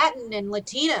lot of Latin and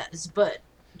Latinas, but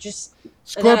just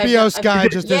Scorpio Sky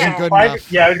just isn't good Private,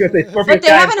 enough. yeah, I was going to say Scorpio But they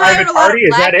Sky haven't and hired Private a lot of Party. Is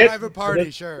that black- it? Private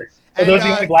Party, sure. Are those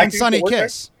the only black and people Sonny that work there?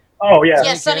 Kiss. Oh yeah.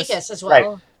 Yeah, Sonny Kiss as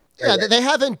well. Yeah, they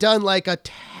haven't done like a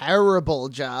terrible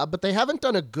job, but they haven't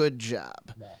done a good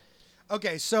job.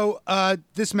 Okay, so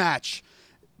this match,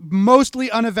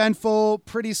 mostly uneventful,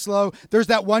 pretty slow. There's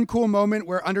that one cool moment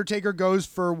where Undertaker goes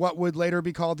for what would later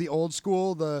be called the old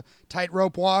school, the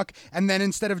tightrope walk, and then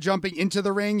instead of jumping into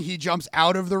the ring, he jumps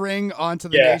out of the ring onto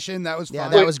the Nation. That was fun. Yeah,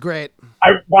 that was great.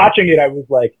 Watching it, I was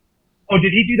like, oh,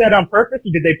 did he do that on purpose,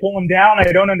 or did they pull him down?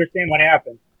 I don't understand what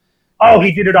happened. Oh,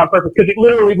 he did it on purpose, because it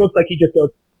literally looks like he just goes,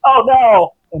 oh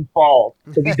no, and falls,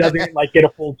 because he doesn't like get a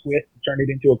full twist and turn it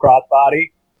into a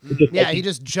crossbody. He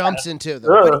just jumps into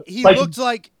them. But he looked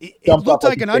like it looked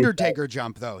like an his face Undertaker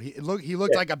jump, though. He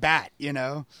looked like a bat,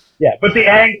 Yeah, but the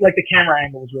the camera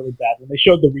angle was really bad. When they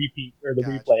showed the repeat or the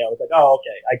replay, I was like, oh,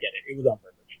 okay, I get it. It was on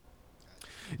purpose.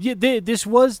 Yeah, this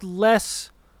was less.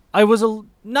 I was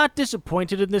not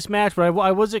disappointed in this match, but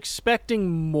I was expecting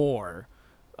more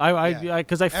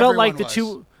Because I felt like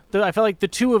I felt like the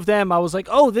two of them, I was like,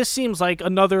 oh, this seems like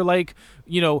another, like,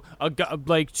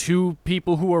 like two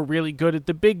people who are really good at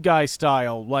the big guy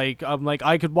style. Like, I'm like,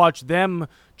 I could watch them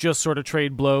just sort of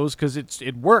trade blows because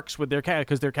it works with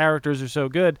because their characters are so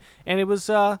good. And it was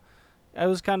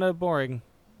kind of boring.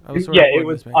 It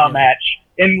was a match,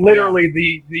 and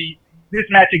literally this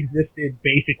match existed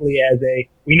basically as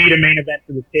we need a main event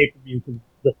for this pay-per-view because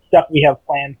the stuff we have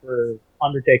planned for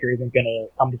Undertaker isn't going to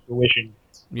come to fruition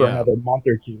for another month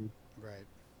or two. Right.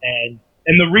 And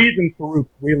the reason Farouk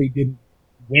really didn't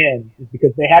win is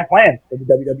because they had plans for the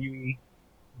WWF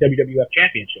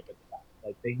Championship at the time.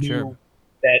 Like, they knew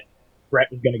that Brett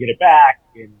was going to get it back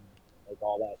and like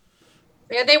all that.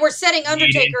 Yeah, they were setting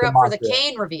Undertaker up for the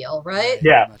Kane reveal, right?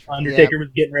 Yeah, Undertaker was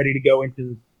getting ready to go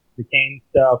into the Kane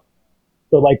stuff.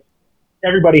 So, like,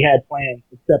 everybody had plans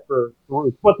except for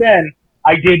Farouk. But then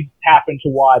I did happen to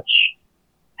watch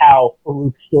how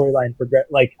Farouk's storyline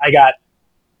progressed. Like, I got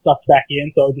sucked back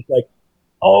in, so I was just like,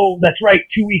 oh, that's right.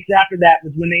 2 weeks after that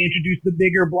was when they introduced the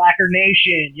bigger, blacker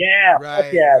nation. Yeah.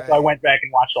 Right, yeah. right. So I went back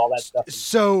and watched all that stuff.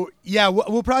 So, yeah,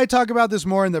 we'll probably talk about this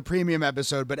more in the premium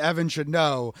episode, but Evan should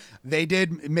know they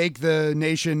did make the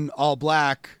nation all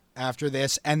black after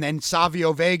this, and then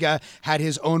Savio Vega had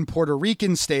his own Puerto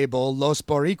Rican stable, Los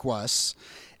Boricuas.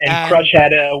 And Crush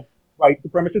had a white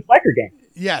supremacist biker gang.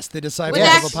 Yes, the Disciples of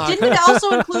Apocalypse. Didn't it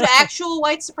also include actual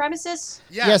white supremacists?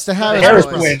 Yes, the Harris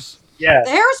twins. Yeah.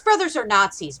 The Harris brothers are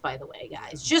Nazis, by the way,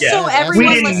 guys. Just so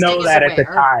everyone we didn't know that at the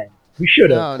time. We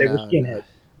should have. They were skinheads.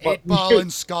 8-Ball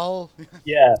and Skull.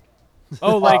 Yeah.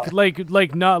 Oh, like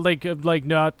not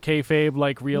kayfabe,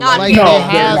 like real Not life.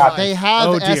 No, they have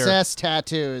Oh, dear. SS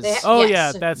tattoos.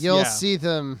 You'll see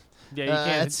them. Yeah, you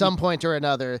can't. At some point or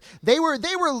another. They were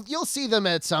you'll see them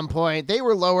at some point. They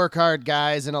were lower card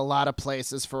guys in a lot of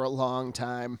places for a long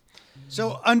time.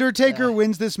 So Undertaker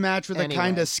wins this match with a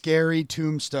kind of scary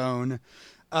tombstone.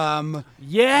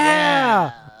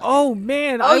 Yeah. Oh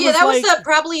man. Oh yeah, that was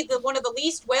probably one of the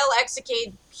least well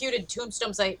executed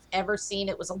tombstones I've ever seen.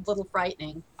 It was a little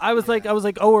frightening. I was like,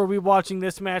 oh, are we watching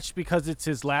this match because it's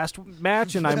his last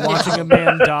match and I'm watching a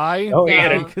man die? Oh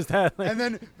yeah. Because that, like, And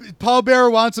then Paul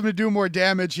Bearer wants him to do more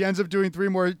damage. He ends up doing 3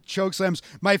 more choke slams.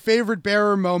 My favorite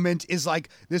Bearer moment is like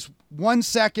this 1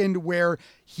 second where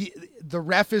the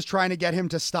ref is trying to get him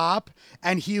to stop,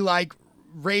 and he like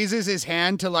raises his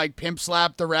hand to like pimp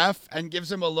slap the ref and gives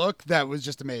him a look that was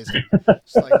just amazing.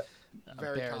 Just like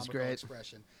very comical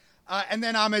expression. And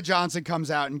then Ahmed Johnson comes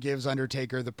out and gives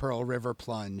Undertaker the Pearl River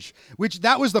plunge, which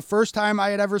that was the first time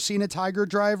I had ever seen a Tiger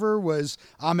Driver was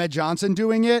Ahmed Johnson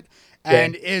doing it.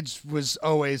 And it was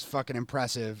always fucking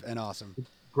impressive and awesome.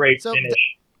 Great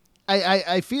finish.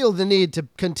 I feel the need to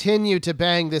continue to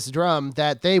bang this drum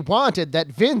that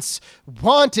Vince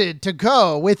wanted to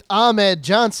go with Ahmed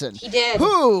Johnson. He did.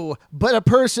 Who, but a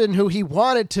person who he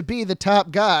wanted to be the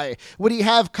top guy, would he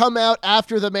have come out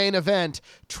after the main event,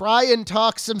 try and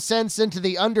talk some sense into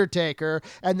The Undertaker,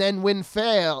 and then when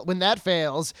that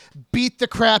fails, beat the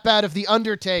crap out of The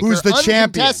Undertaker, who's the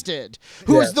uncontested,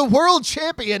 who's the world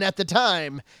champion at the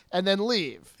time, and then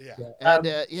leave. Yeah. And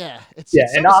it's so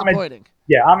disappointing.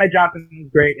 Ahmed Johnson was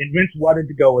great, and Vince wanted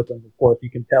to go with him, of course. You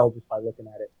can tell just by looking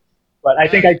at it. But I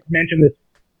think I mentioned this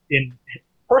in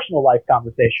personal life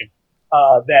conversation,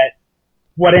 that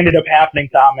what ended up happening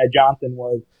to Ahmed Johnson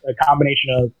was a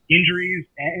combination of injuries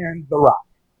and The Rock.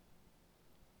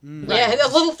 Yeah,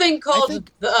 a little thing called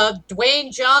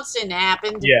Dwayne Johnson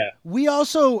happened. Yeah. We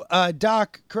also,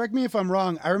 Doc, correct me if I'm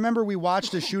wrong, I remember we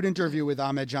watched a shoot interview with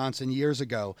Ahmed Johnson years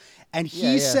ago, and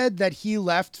he said that he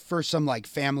left for some, like,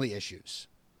 family issues.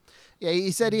 Yeah,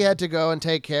 he said he had to go and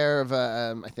take care of,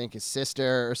 I think, his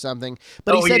sister or something.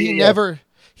 But he said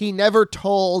he never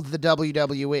told the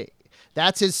WWE.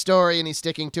 That's his story, and he's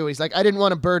sticking to it. He's like, I didn't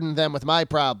want to burden them with my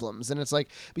problems. And it's like,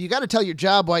 but you got to tell your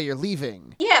job why you're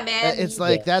leaving. Yeah, man. It's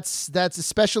like, that's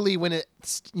especially when it's,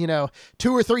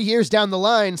 2 or 3 years down the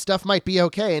line, stuff might be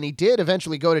okay. And he did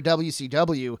eventually go to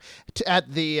WCW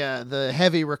at the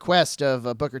heavy request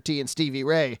of Booker T and Stevie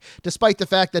Ray, despite the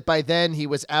fact that by then he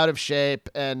was out of shape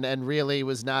and really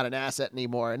was not an asset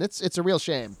anymore. And it's a real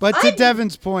shame. But to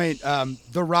Devin's point,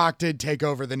 The Rock did take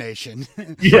over the nation.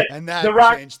 Yeah, and that The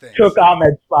Rock changed things. took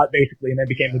Ahmed's spot basically, and then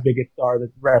became the biggest star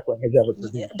that wrestling has ever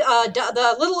produced.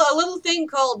 The little thing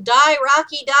called Die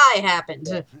Rocky Die happened.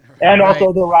 Yeah. And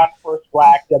also The Rock's first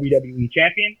black WWE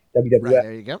champion, WWF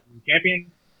there you go.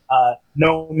 champion.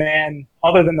 No man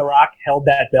other than The Rock held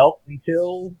that belt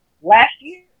until last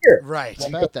year. Right. How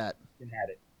about that? Had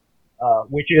it,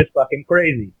 which is fucking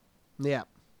crazy. Yeah.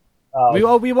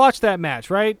 We watched that match,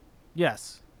 right?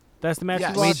 Yes. That's the match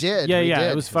Yes. we watched? We did. Yeah, We yeah.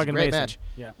 did. It was It was a fucking great amazing. match.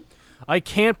 Yeah. I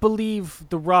can't believe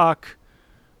The Rock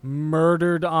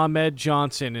murdered Ahmed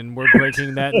Johnson, and we're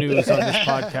breaking that news on this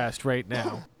podcast right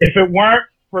now. If it weren't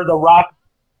for The Rock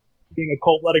being a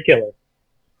cold-blooded killer.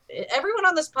 Everyone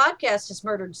on this podcast has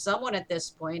murdered someone at this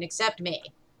point, except me.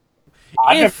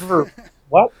 I've never...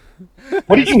 What?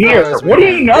 What did you hear? What do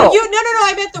you know? No,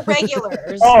 I meant the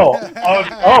regulars. Well,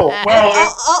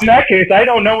 in that case, I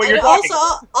don't know what you're talking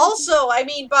about. Also, I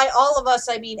mean, by all of us,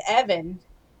 I mean Evan.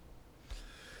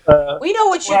 We know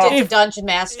what you did to Dungeon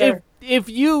Master. If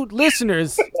you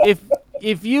listeners,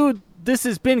 if you, this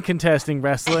has been Contesting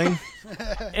Wrestling,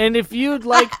 and if you'd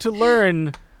like to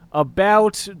learn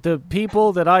about the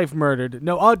people that I've murdered.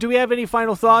 No, do we have any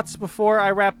final thoughts before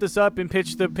I wrap this up and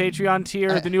pitch the Patreon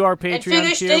tier, the new our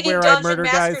Patreon tier where I murder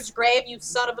guys? Dungeon Master's grave, you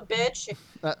son of a bitch.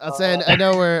 I'll say I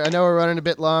know we're running a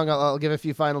bit long. I'll give a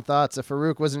few final thoughts.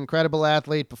 Farouk was an incredible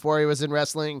athlete before he was in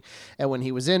wrestling, and when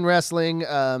he was in wrestling,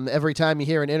 every time you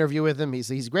hear an interview with him,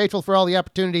 he's grateful for all the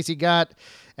opportunities he got.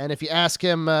 And if you ask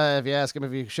him if he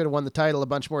should have won the title a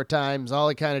bunch more times, all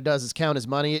he kind of does is count his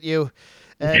money at you.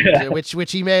 And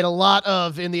which he made a lot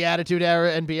of in the Attitude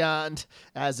Era and beyond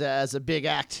as a big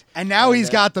act. And now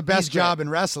he's got the best job in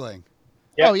wrestling.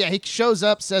 Yep. Oh yeah, he shows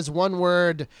up, says one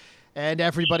word, and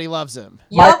everybody loves him.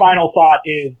 My final thought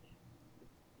is,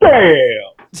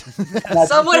 damn.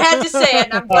 Someone had to say it,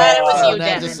 and I'm glad it was you, Someone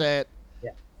had to Devin. say it. Yeah.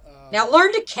 Now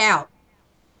learn to count.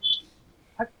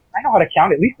 I know how to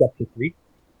count at least up to 3.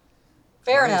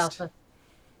 Fair At enough. least.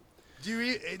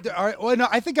 Well, no,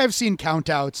 I think I've seen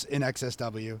countouts in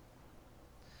XSW.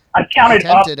 I've counted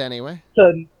up Attempted anyway.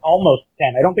 to almost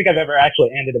 10. I don't think I've ever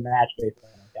actually ended a match based on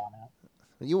a count out.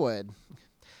 You would.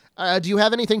 Do you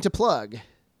have anything to plug?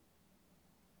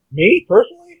 Me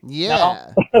personally?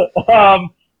 Yeah. No.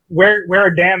 Wear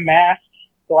a damn mask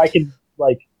so I can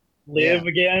live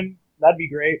again. That'd be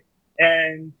great.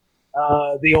 And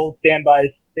the old standbys: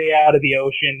 stay out of the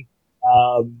ocean.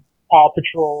 Paw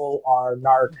Patrol are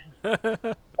narcs,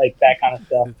 like that kind of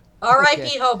stuff. R.I.P.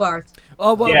 Okay. Hobarth.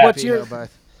 Oh, well, Yeah. what's your Hey,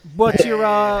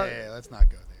 let's not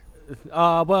go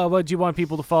there. what do you want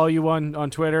people to follow you on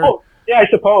Twitter? Oh, yeah, I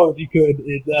suppose you could.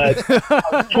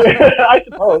 I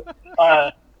suppose.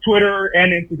 Twitter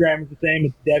and Instagram is the same.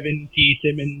 It's Devin T.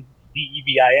 Simmons,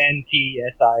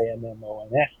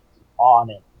 DEVINTSIMMONS on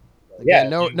it. So, Again,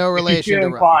 no relation to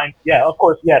Ron. inclined, yeah, of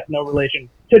course, yes, no relation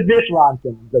to this Ron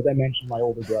Simmons, as I mentioned, my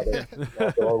older brother,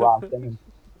 also a Ron Simmons.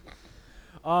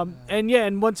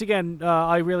 And once again,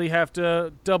 I really have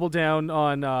to double down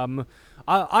on.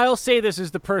 I'll say this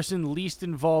as the person least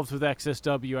involved with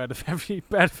XSW out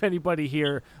of anybody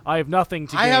here. I have nothing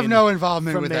to gain. I have no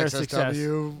involvement from with their XSW success.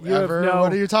 You have ever. no-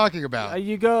 What are you talking about?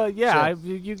 You go, yeah. Sure.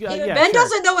 Yeah, Ben sure.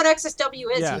 doesn't know what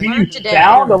XSW is. Yeah. He You learned today.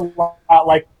 sound a lot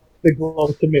like the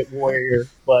Ultimate Warrior,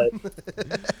 but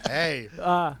Hey,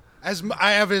 Uh,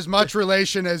 I have as much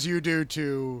relation as you do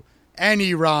to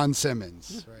any Ron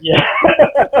Simmons. Right? yeah.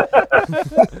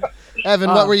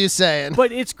 Evan, what were you saying?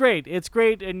 But it's great. It's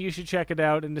great, and you should check it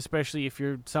out. And especially if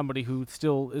you're somebody who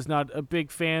still is not a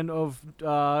big fan of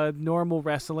normal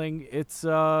wrestling, it's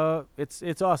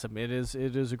awesome. It is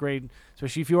a great,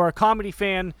 especially if you are a comedy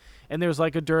fan. And there's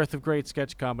like a dearth of great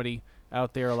sketch comedy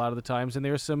out there a lot of the times, and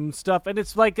there's some stuff, and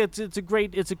it's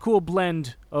a cool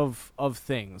blend of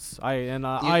things.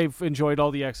 I've enjoyed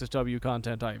all the XSW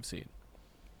content I have seen.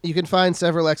 You can find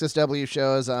several XSW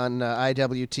shows on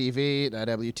IWTV,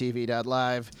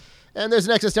 IWTV.live, and there's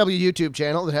an XSW YouTube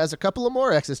channel that has a couple of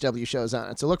more XSW shows on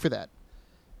it, so look for that.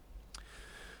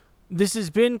 This has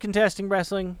been Contesting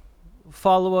Wrestling.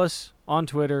 Follow us on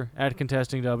Twitter at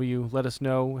ContestingW. Let us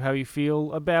know how you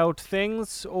feel about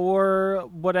things or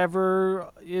whatever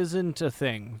isn't a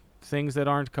thing. Things that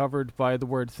aren't covered by the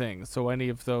word things. So any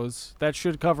of those, that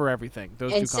should cover everything.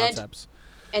 Those And two concepts.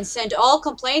 And send all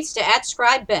complaints to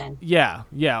 @ScribeBen. Yeah.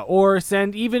 Or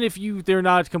send, even if they're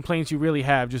not complaints you really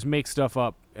have, just make stuff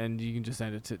up and you can just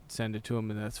send it to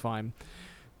them, and that's fine.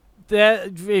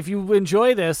 That if you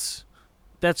enjoy this,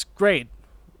 that's great.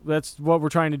 That's what we're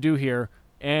trying to do here,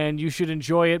 and you should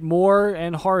enjoy it more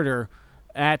and harder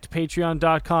at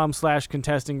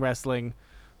patreon.com/contestingwrestling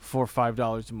for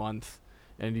 $5 a month,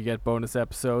 and you get bonus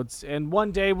episodes. And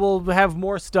one day we'll have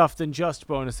more stuff than just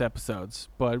bonus episodes,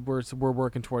 but we're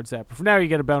working towards that. But for now, you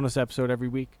get a bonus episode every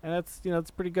week, and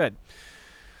that's pretty good,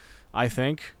 I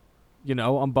think.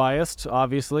 I'm biased,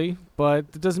 obviously, but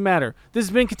it doesn't matter. This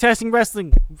has been Contesting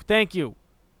Wrestling. Thank you.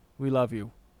 We love you.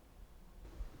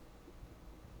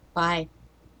 Bye.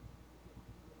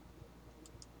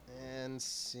 And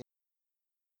see.